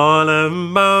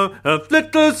solemn vow of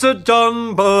little Sir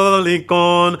John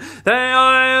Barleycorn. They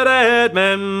hired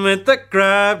men with the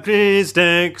crabtree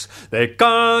sticks. They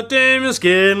cut him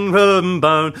skin from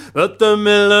bone, but the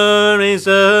miller he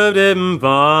served him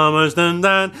far worse than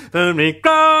that, for he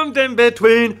ground him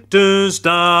between two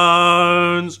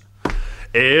stones.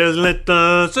 Here's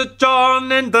little Sir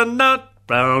John in the nut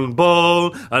brown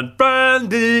bowl, and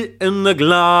brandy in the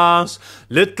glass.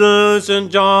 Little St.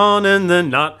 John in the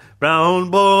nut brown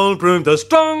bowl proved a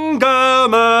stronger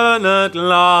man at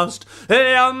last.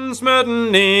 The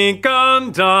unsmitten he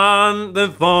content the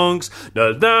folks,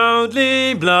 the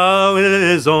loudly blow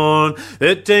his horn.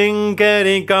 The tinker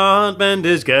he can't bend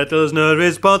his kettles, nor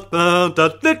his pot bound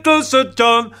at little Sir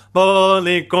John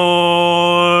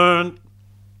Barleycorn.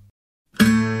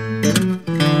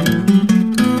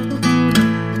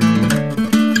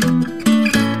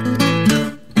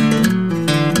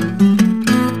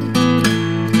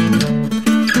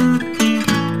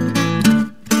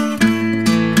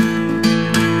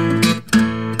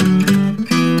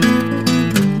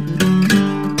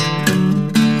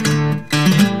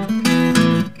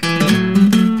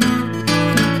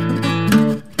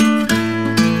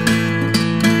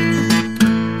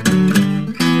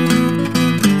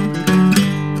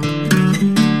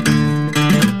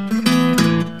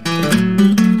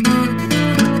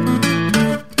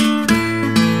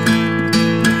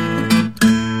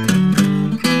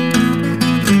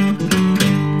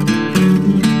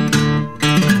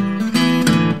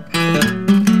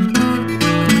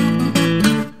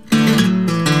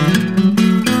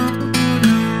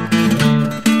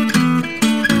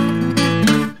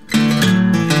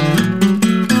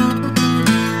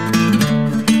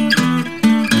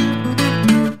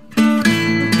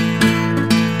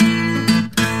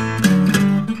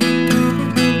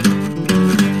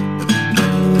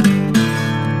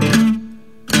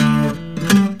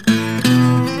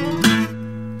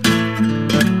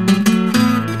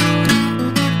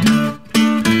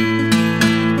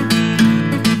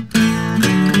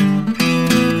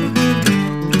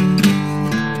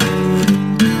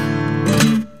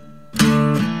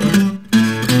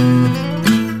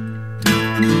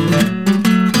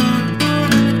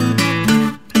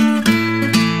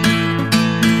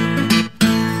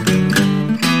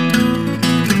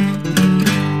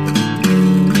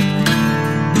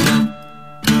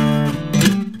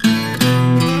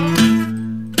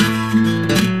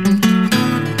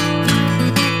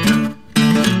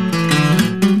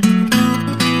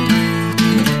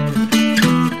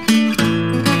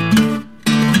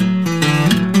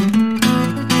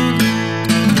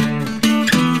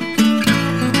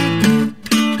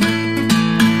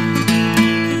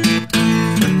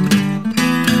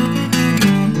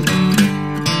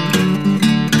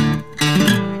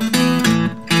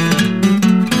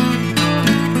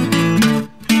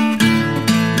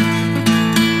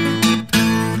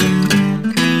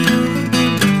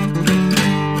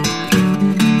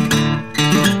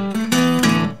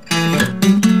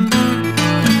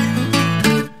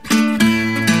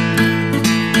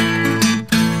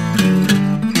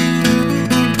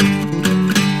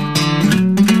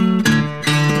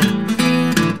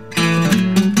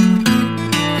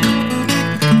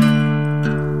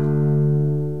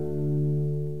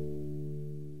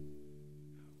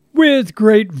 With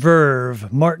great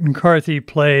verve, Martin Carthy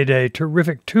played a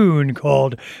terrific tune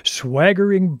called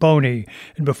Swaggering Boney,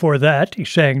 and before that he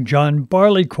sang John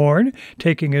Barleycorn,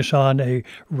 taking us on a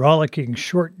rollicking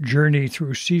short journey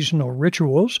through seasonal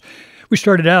rituals. We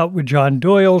started out with John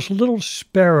Doyle's Little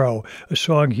Sparrow, a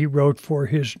song he wrote for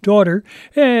his daughter,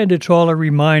 and it's all a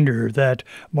reminder that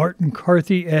Martin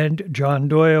Carthy and John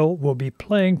Doyle will be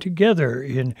playing together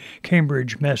in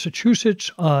Cambridge,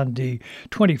 Massachusetts on the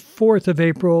 24th of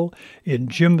April, in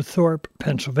Jim Thorpe,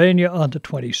 Pennsylvania on the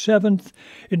 27th,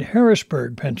 in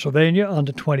Harrisburg, Pennsylvania on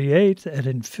the 28th, and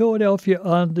in Philadelphia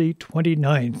on the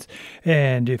 29th.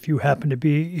 And if you happen to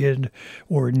be in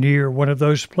or near one of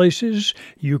those places,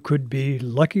 you could be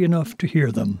lucky enough to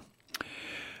hear them.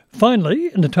 Finally,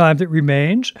 in the time that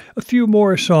remains, a few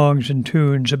more songs and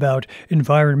tunes about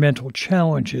environmental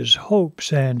challenges,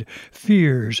 hopes, and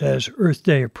fears as Earth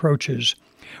Day approaches.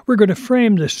 We're going to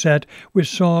frame this set with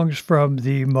songs from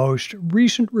the most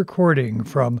recent recording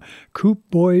from Coop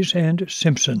Boys and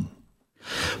Simpson.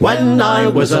 When I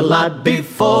was a lad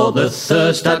before the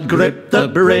thirst had gripped the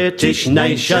British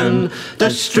nation, the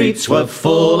streets were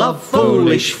full of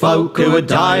foolish folk who had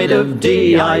died of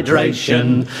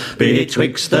dehydration.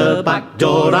 Betwixt the back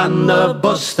door and the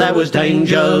bus there was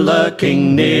danger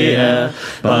lurking near,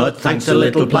 but thanks to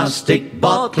little plastic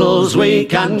bottles we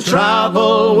can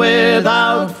travel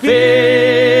without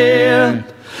fear.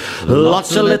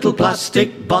 Lots of little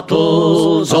plastic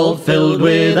bottles, all filled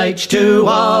with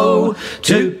H2O,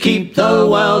 to keep the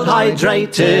world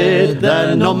hydrated,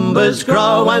 their numbers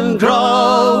grow and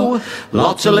grow.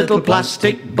 Lots of little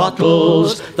plastic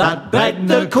bottles that beg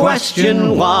the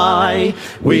question why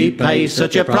we pay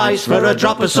such a price for a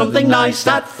drop of something nice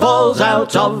that falls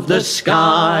out of the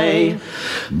sky.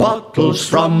 Bottles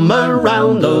from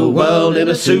around the world in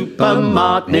a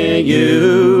supermarket near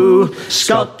you,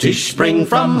 Scottish Spring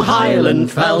from Highland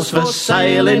Fells for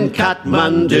sale in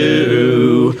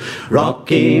Kathmandu,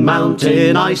 Rocky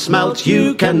Mountain ice melt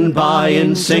you can buy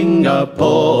in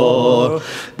Singapore,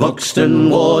 Buxton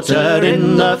water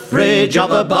in the fridge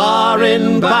of a bar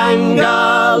in Bangalore.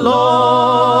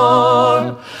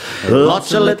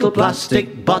 Lots of little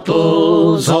plastic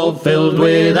bottles, all filled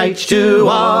with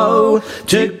H2O,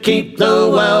 to keep the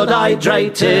world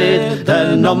hydrated,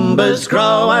 their numbers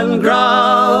grow and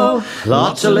grow.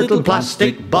 Lots of little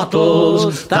plastic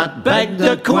bottles that beg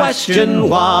the question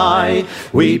why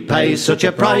we pay such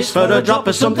a price for a drop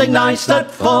of something nice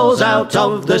that falls out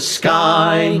of the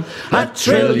sky. 1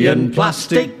 trillion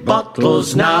plastic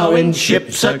bottles now in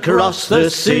ships across the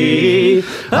sea,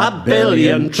 1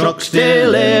 billion trucks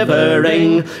delivered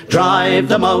drive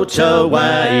the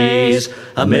motorways.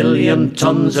 1 million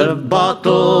tons of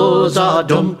bottles are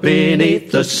dumped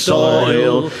beneath the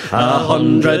soil.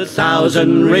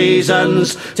 100,000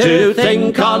 reasons to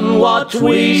think on what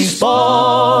we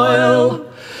spoil.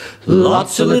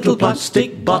 Lots of little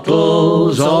plastic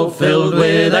bottles, all filled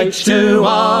with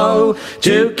H2O,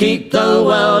 to keep the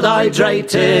world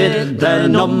hydrated, their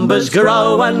numbers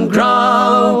grow and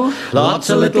grow.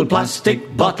 Lots of little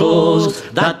plastic bottles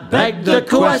that beg the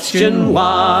question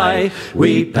why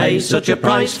we pay such a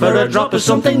price for a drop of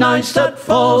something nice that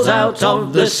falls out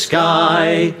of the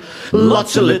sky.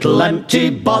 Lots of little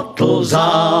empty bottles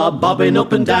are bobbing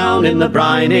up and down in the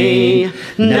briny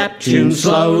Neptune,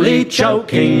 slowly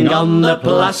choking on the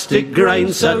plastic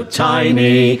grain so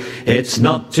tiny. It's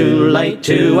not too late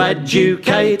to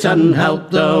educate and help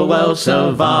the world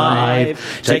survive.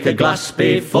 Take a glass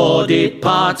before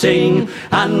departing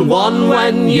and one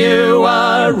when you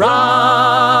arrive.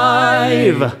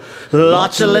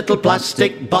 Lots of little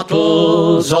plastic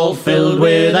bottles, all filled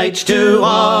with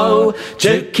H2O,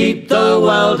 to keep the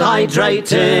world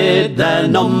hydrated, their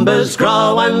numbers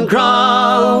grow and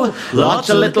grow. Lots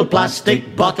of little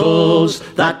plastic bottles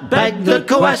that beg the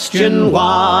question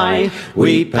why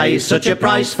we pay such a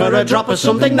price for a drop of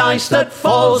something nice that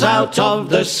falls out of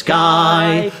the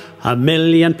sky. 1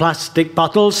 million plastic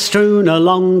bottles strewn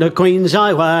along the Queen's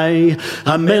Highway.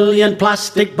 1 million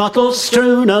plastic bottles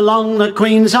strewn along the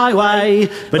Queen's Highway.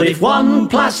 But if one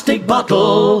plastic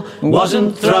bottle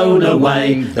wasn't thrown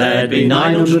away, there'd be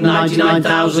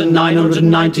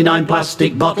 999,999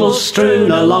 plastic bottles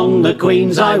strewn along the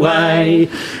Queen's Highway.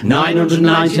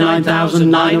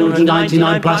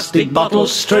 999,999 plastic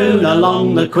bottles strewn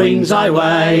along the Queen's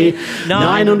Highway.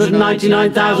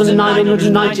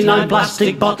 999,999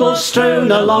 plastic bottles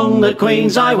strewn along the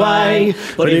Queen's Highway.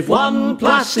 But if one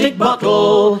plastic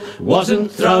bottle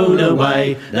wasn't thrown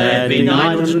away, there'd be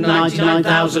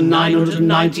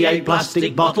 999,998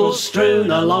 plastic bottles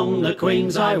strewn along the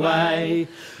Queen's Highway.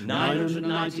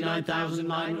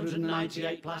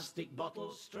 999,998 plastic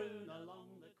bottles strewn along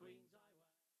the Queen's Highway.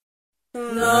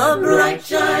 The bright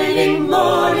shining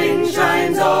morning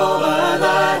shines over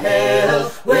the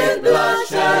hill, with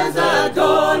blushes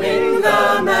adorning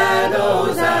the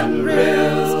meadows and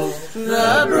rills.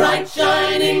 The bright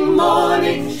shining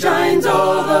morning shines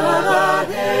over the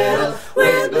hill,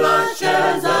 with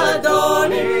blushes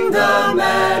adorning the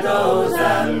meadows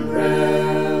and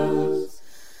rills.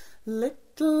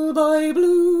 Little boy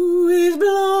blue is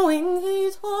blowing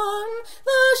his horn,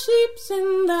 the sheep's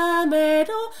in the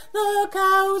meadow, the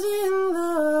cows in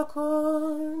the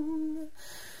corn.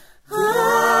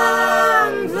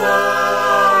 And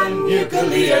the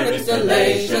nuclear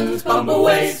installations pump a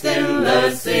waste in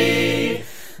the sea.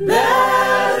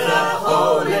 There's a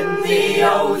hole in the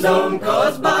ozone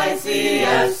caused by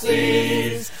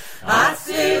CFCs.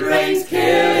 Acid rain's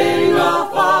killing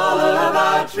off all of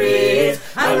our trees,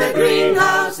 and the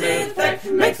greenhouse effect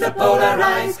makes the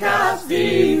polarized caps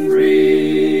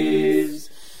defreeze.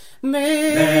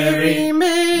 Mary,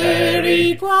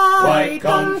 Mary, quite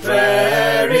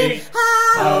contrary,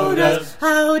 how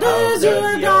does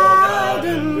your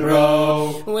garden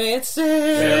grow? With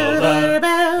silver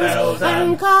bells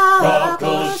and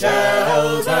cockle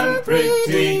shells and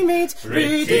pretty maids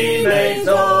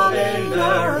all in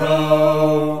a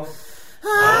row.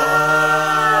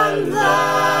 And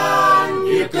the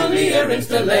nuclear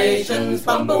installations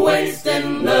pump a waste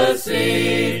in the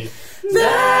sea.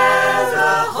 There's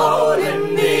a hole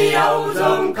in the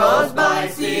ozone caused by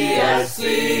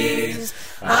CFCs.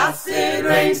 Acid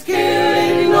rain's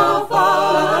killing off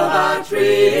all of our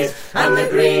trees, and the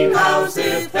greenhouse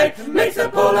effect makes the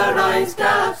polarized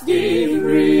caps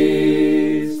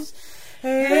defreeze.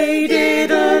 Hey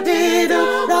diddle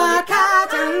diddle, the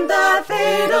cat and the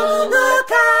fiddle, the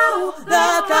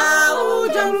cow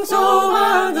jumps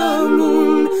over the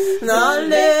moon. The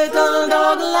little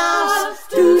dog laughs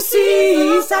to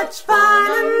see such fun,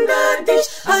 and the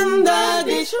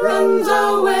dish runs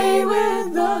away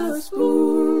with the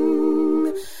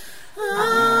spoon.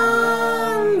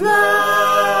 And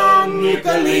the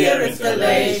nuclear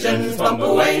installations pump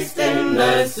a waste in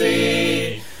the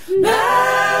sea.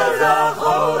 There's a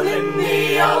hole in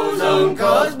the ozone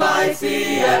caused by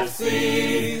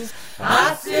CFCs.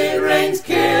 Acid rain's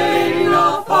killing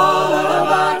off all of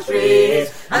our trees,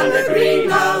 and the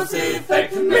greenhouse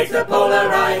effect makes the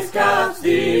polarized caps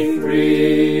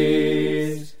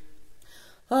defreeze.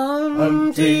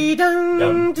 Humpty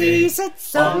Dumpty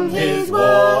sits on his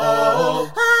wall.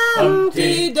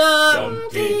 Humpty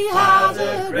Dumpty has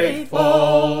a great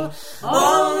fall.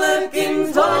 All the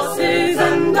king's horses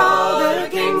and all the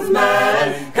king's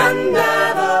men can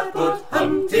never put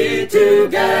Humpty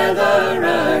together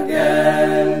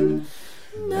again.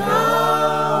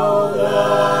 Now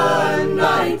the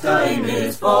night time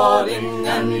is falling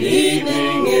and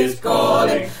evening is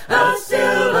calling. A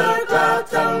silver cloud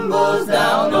tumbles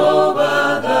down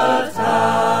over the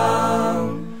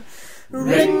town.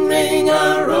 Ring, ring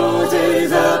a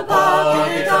roses, a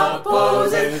pocket of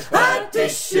posies, a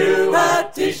tissue,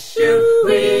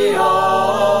 we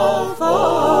all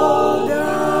fall down.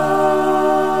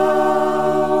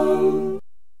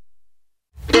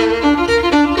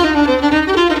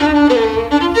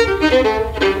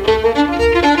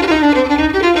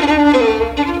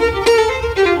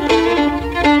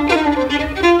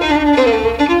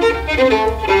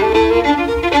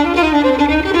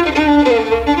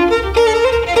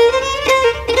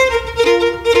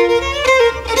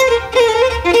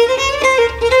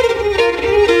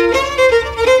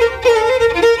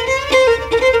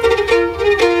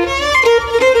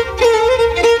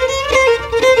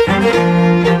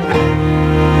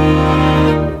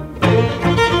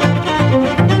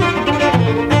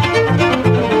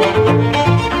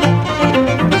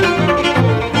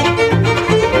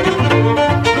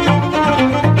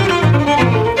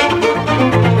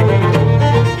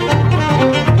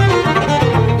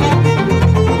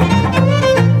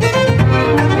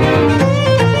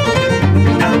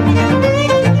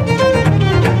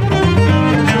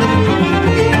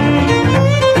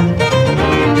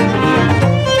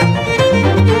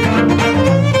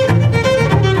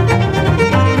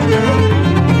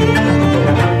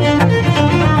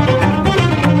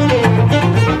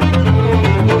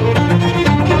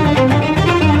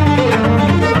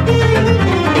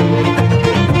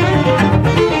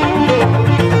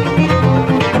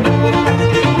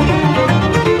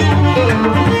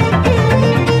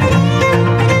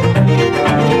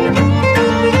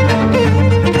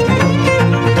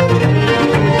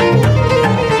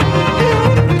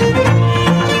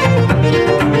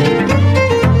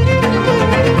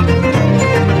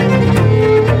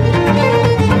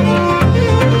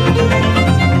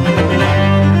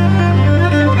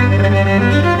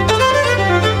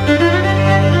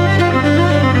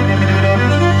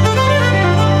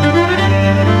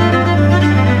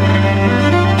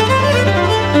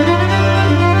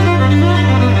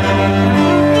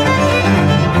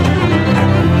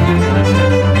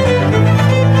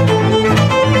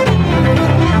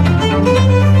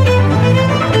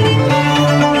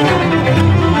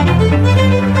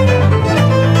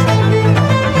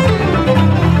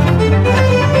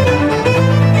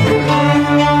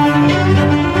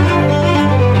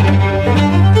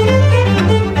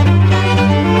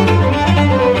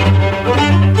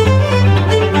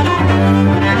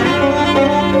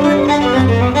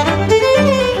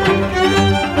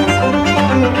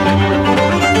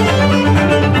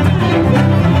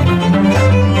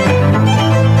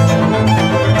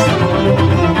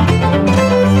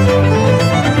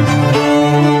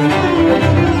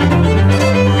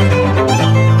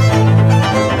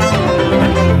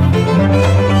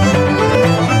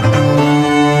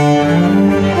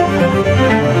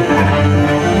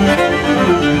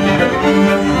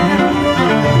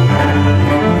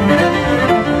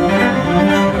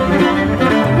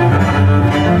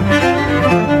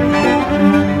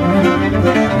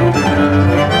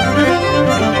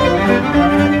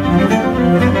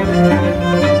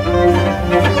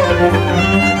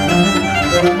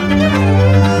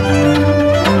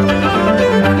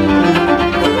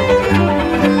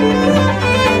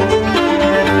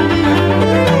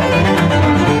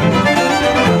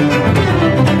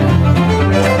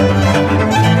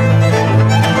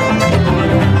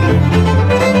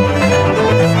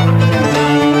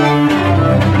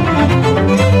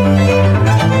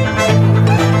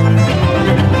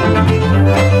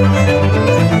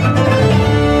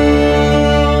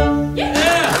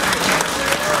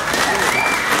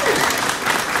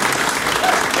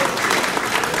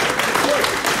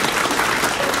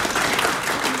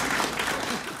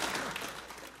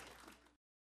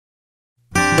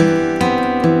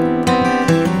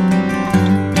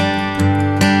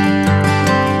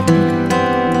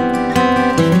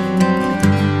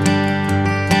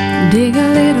 Dig a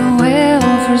little well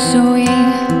for Zoe,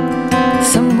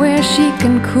 somewhere she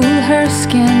can cool her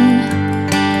skin.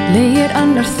 Lay it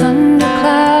under thunder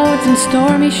clouds and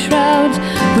stormy shrouds,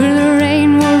 where the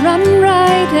rain will run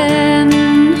right in.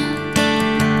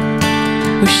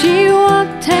 Where she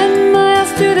walked 10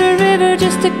 miles to the river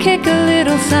just to kick a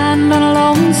little sand on a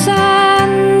lone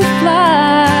sandfly.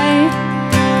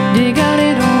 Dig a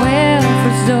little well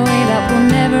for Zoe that will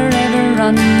never ever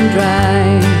run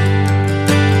dry.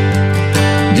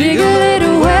 Dig a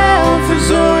little well for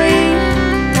Zoe,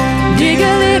 dig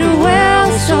a little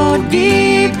well so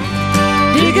deep.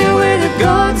 Dig it where the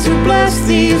gods who bless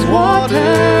these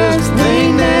waters,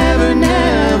 they never,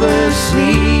 never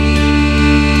sleep.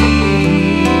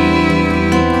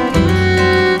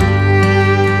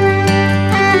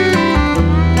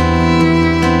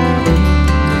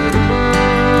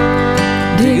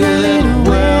 Dig a little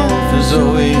well for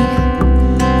Zoe,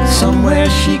 somewhere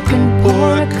she can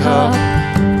pour a cup.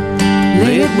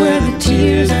 Lay it where the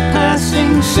tears of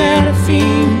passing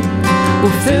seraphim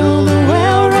will fill the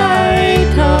well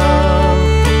right up.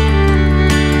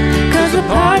 'Cause the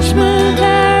parchment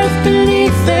earth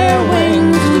beneath their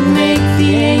wings would make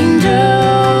the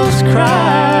angels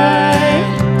cry.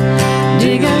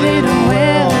 Dig a little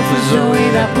well for Zoe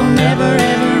that will never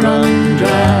ever run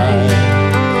dry.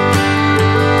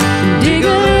 Dig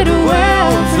a little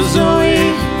well for Zoe,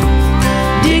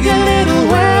 dig a little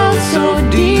well so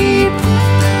deep.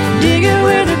 Dig it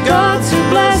where the gods who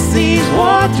bless these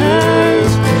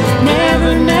waters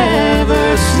never, never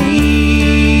sleep.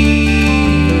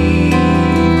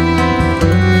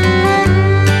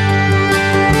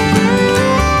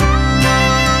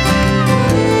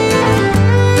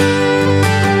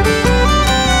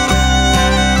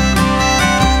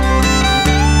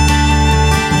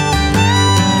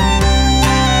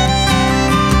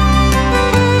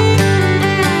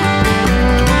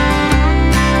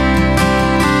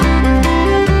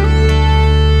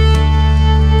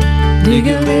 Dig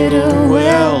a little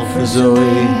well for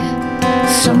Zoe,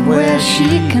 somewhere she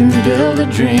can build a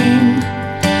dream.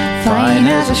 Fine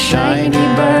as a shiny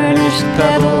burnished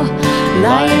pebble,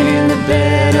 lying in the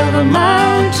bed of a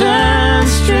mountain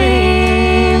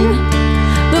stream.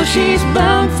 Though she's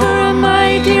bound for a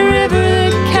mighty river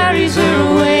that carries her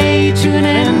away to an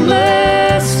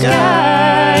endless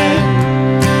sky.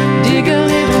 Dig a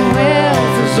little well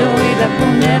for Zoe that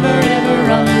will never ever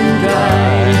run dry.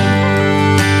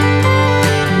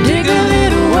 Dig a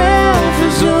little well for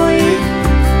Zoe,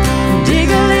 dig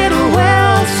a little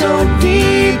well so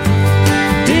deep.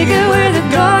 Dig it where the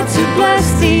gods who bless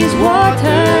these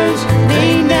waters,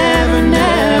 they never,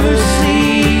 never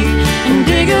sleep. And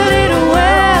dig a little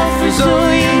well for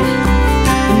Zoe,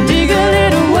 and dig a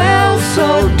little well so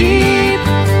deep.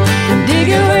 And dig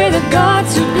it where the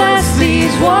gods who bless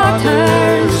these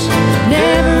waters,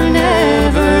 never,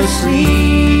 never sleep.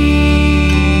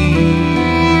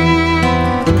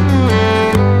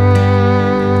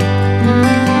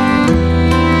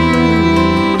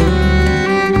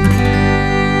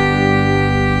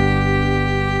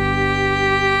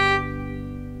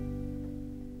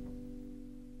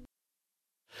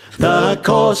 The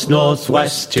course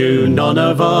northwest to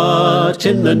Nunavut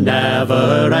in the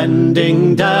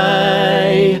never-ending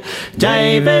day.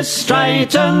 Davis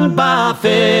Strait and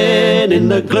Baffin in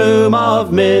the gloom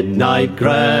of midnight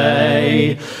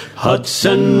grey.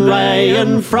 Hudson, Ray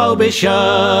and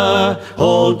Frobisher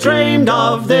all dreamed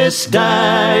of this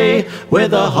day.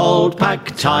 With a hold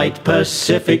packed tight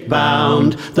Pacific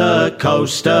bound, the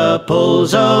coaster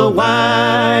pulls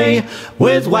away.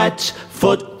 With wet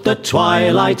foot the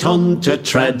twilight hunter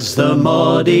treads the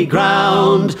muddy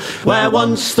ground, where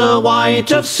once the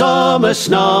white of summer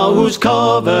snows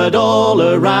covered all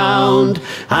around,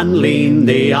 and lean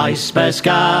the ice bear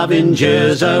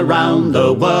scavengers around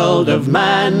the world of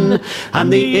men,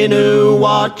 and the Innu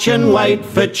watch and wait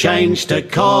for change to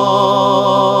come.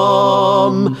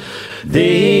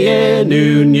 The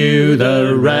Innu knew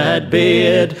the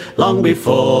Redbeard long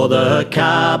before the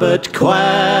Cabot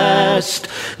quest.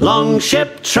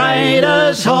 Longship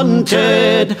traders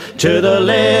hunted to the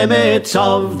limits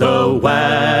of the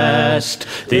West.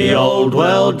 The old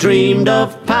world dreamed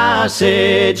of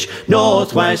passage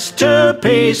northwest to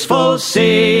peaceful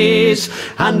seas,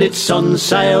 and its sun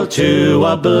sailed to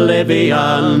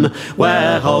oblivion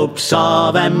where hopes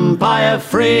of empire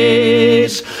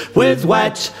freeze. With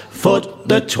wet foot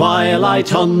the twilight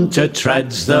hunter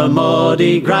treads the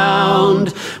muddy ground,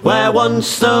 where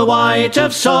once the white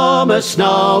of summer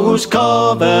snows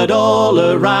covered all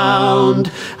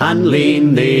around, and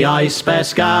lean the ice bear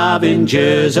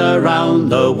scavengers around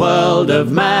the world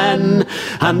of men,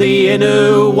 and the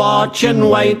Innu watch and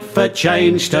wait for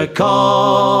change to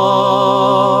come.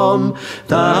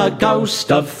 The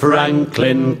ghost of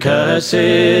Franklin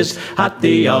curses at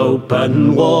the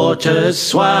open water's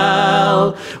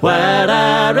swell, where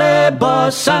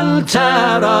Erebus and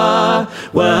Terror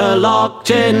were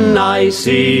locked in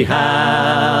icy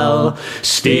hell.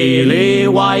 Steely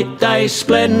white they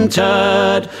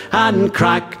splintered and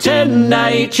cracked in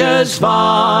nature's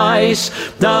vice.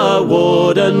 The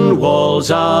wooden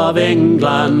walls of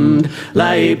England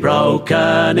lay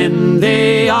broken in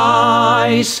the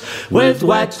ice. With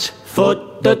wet foot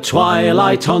the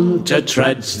twilight hunter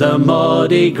treads the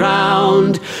muddy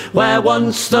ground, where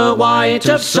once the white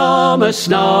of summer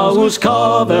snows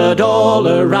covered all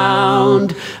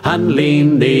around, and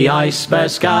lean the ice bear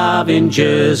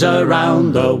scavengers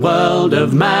around the world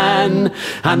of men,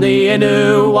 and the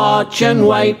Innu watch and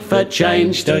wait for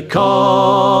change to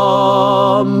come.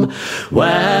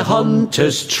 Where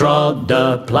hunters trod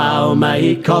the plough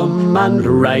may come, and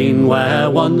rain where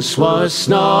once was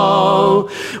snow,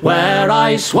 where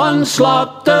ice once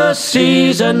locked the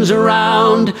seasons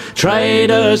round,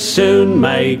 traders soon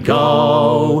may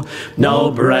go.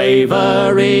 No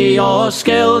bravery or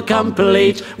skill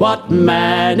complete what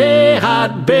many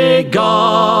had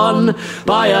begun.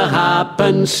 By a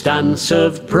happenstance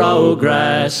of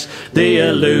progress, the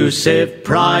elusive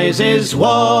prize is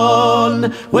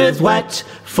won. With wet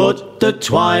foot the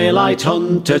twilight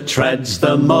hunter treads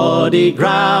the muddy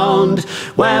ground,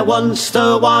 where once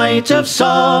the white of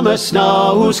summer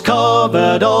snows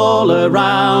covered all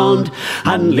around,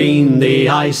 and lean the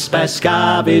ice bear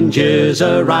scavengers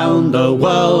around the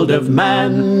world of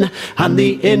men, and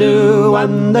the Innu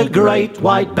and the great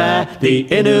white bear, the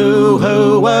Innu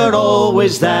who were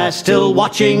always there, still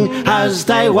watching as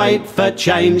they wait for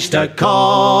change to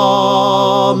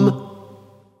come.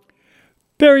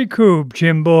 Barry Coob,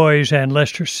 Jim Boys, and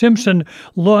Lester Simpson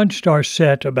launched our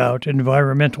set about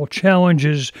environmental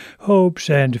challenges, hopes,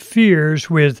 and fears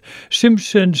with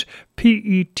Simpson's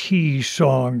PET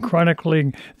song,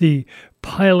 chronicling the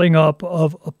piling up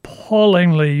of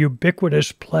appallingly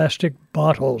ubiquitous plastic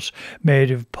bottles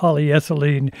made of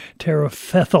polyethylene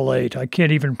terephthalate. I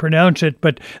can't even pronounce it,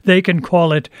 but they can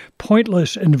call it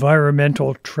pointless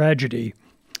environmental tragedy.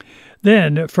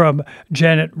 Then, from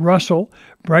Janet Russell,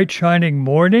 Bright Shining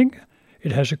Morning.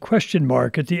 It has a question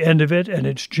mark at the end of it, and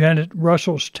it's Janet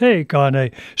Russell's take on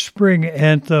a spring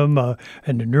anthem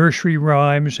and nursery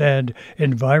rhymes and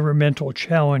environmental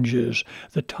challenges,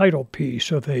 the title piece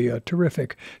of a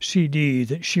terrific CD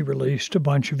that she released a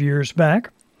bunch of years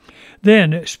back.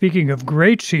 Then, speaking of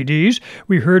great CDs,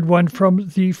 we heard one from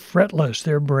The Fretless,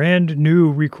 their brand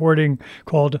new recording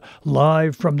called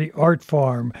Live from the Art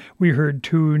Farm. We heard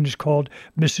tunes called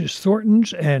Mrs.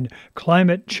 Thornton's and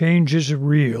Climate Change is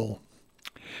Real.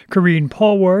 Corrine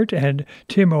Polwart and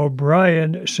Tim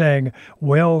O'Brien sang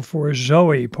Well for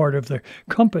Zoe, part of the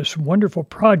Compass wonderful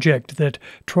project that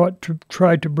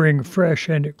tried to bring fresh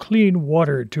and clean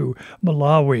water to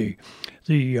Malawi.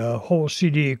 The whole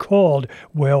CD called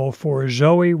Well for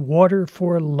Zoe, Water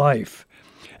for Life.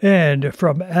 And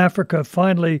from Africa,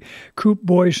 finally, Coop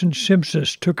Boys and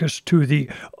Simpsons took us to the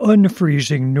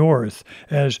unfreezing north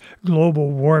as global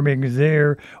warming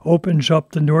there opens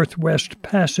up the Northwest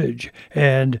Passage.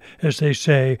 And, as they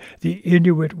say, the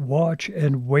Inuit watch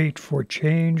and wait for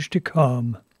change to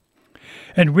come.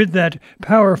 And with that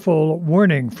powerful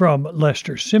warning from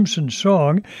Lester Simpson's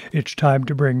song, it's time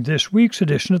to bring this week's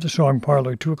edition of the Song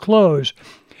Parlor to a close.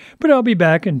 But I'll be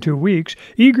back in 2 weeks,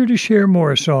 eager to share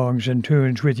more songs and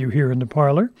tunes with you here in the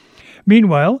parlor.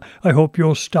 Meanwhile, I hope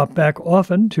you'll stop back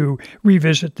often to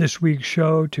revisit this week's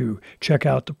show, to check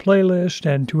out the playlist,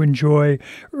 and to enjoy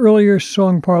earlier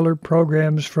Song Parlor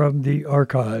programs from the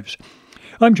archives.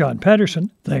 I'm John Patterson.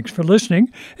 Thanks for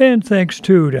listening, and thanks,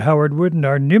 too, to Howard Wooden,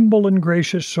 our nimble and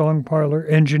gracious Song Parlor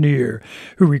engineer,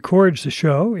 who records the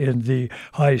show in the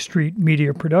High Street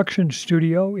Media Production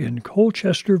Studio in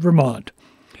Colchester, Vermont.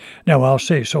 Now I'll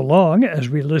say so long as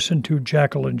we listen to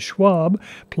Jacqueline Schwab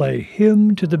play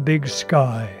Hymn to the Big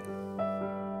Sky.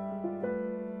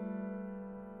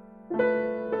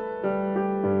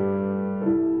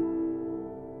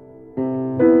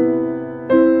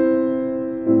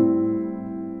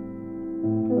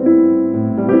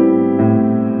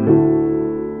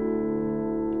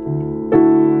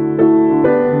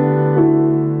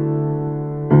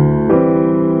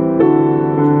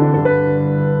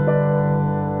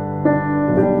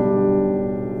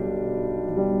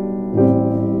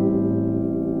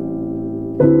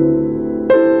 you.